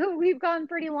noticing we've gone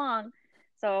pretty long,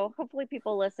 so hopefully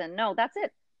people listen. No, that's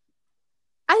it.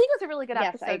 I think it was a really good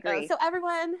episode. I agree. So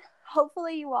everyone,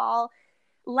 hopefully you all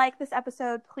like this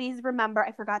episode. Please remember,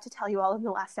 I forgot to tell you all in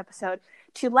the last episode,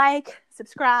 to like,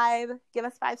 subscribe, give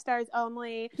us 5 stars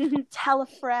only, tell a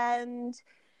friend,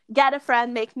 get a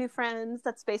friend, make new friends.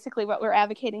 That's basically what we're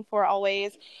advocating for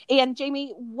always. And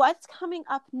Jamie, what's coming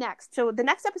up next? So the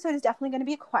next episode is definitely going to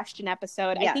be a question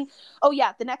episode. Yes. I think,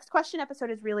 the next question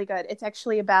episode is really good. It's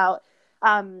actually about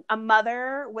a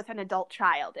mother with an adult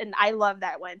child. And I love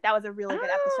that one. That was a really good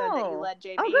episode that you led,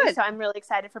 Jamie. Good. So I'm really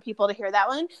excited for people to hear that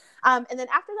one. And then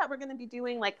after that, we're going to be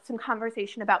doing like some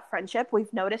conversation about friendship.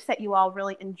 We've noticed that you all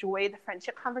really enjoy the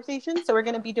friendship conversation. So we're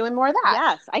going to be doing more of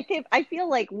that. Yes. I feel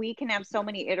like we can have so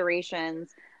many iterations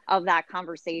of that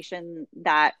conversation,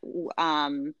 that,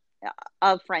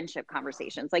 of friendship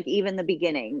conversations. Like even the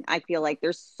beginning, I feel like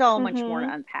there's so much more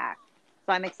to unpack.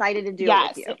 So I'm excited to do it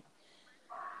with you.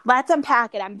 Let's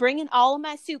unpack it. I'm bringing all of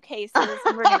my suitcases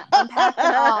and we're going to unpack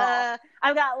it all.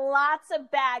 I've got lots of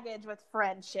baggage with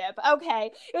friendship. Okay.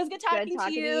 It was good talking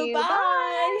to you.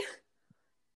 Bye.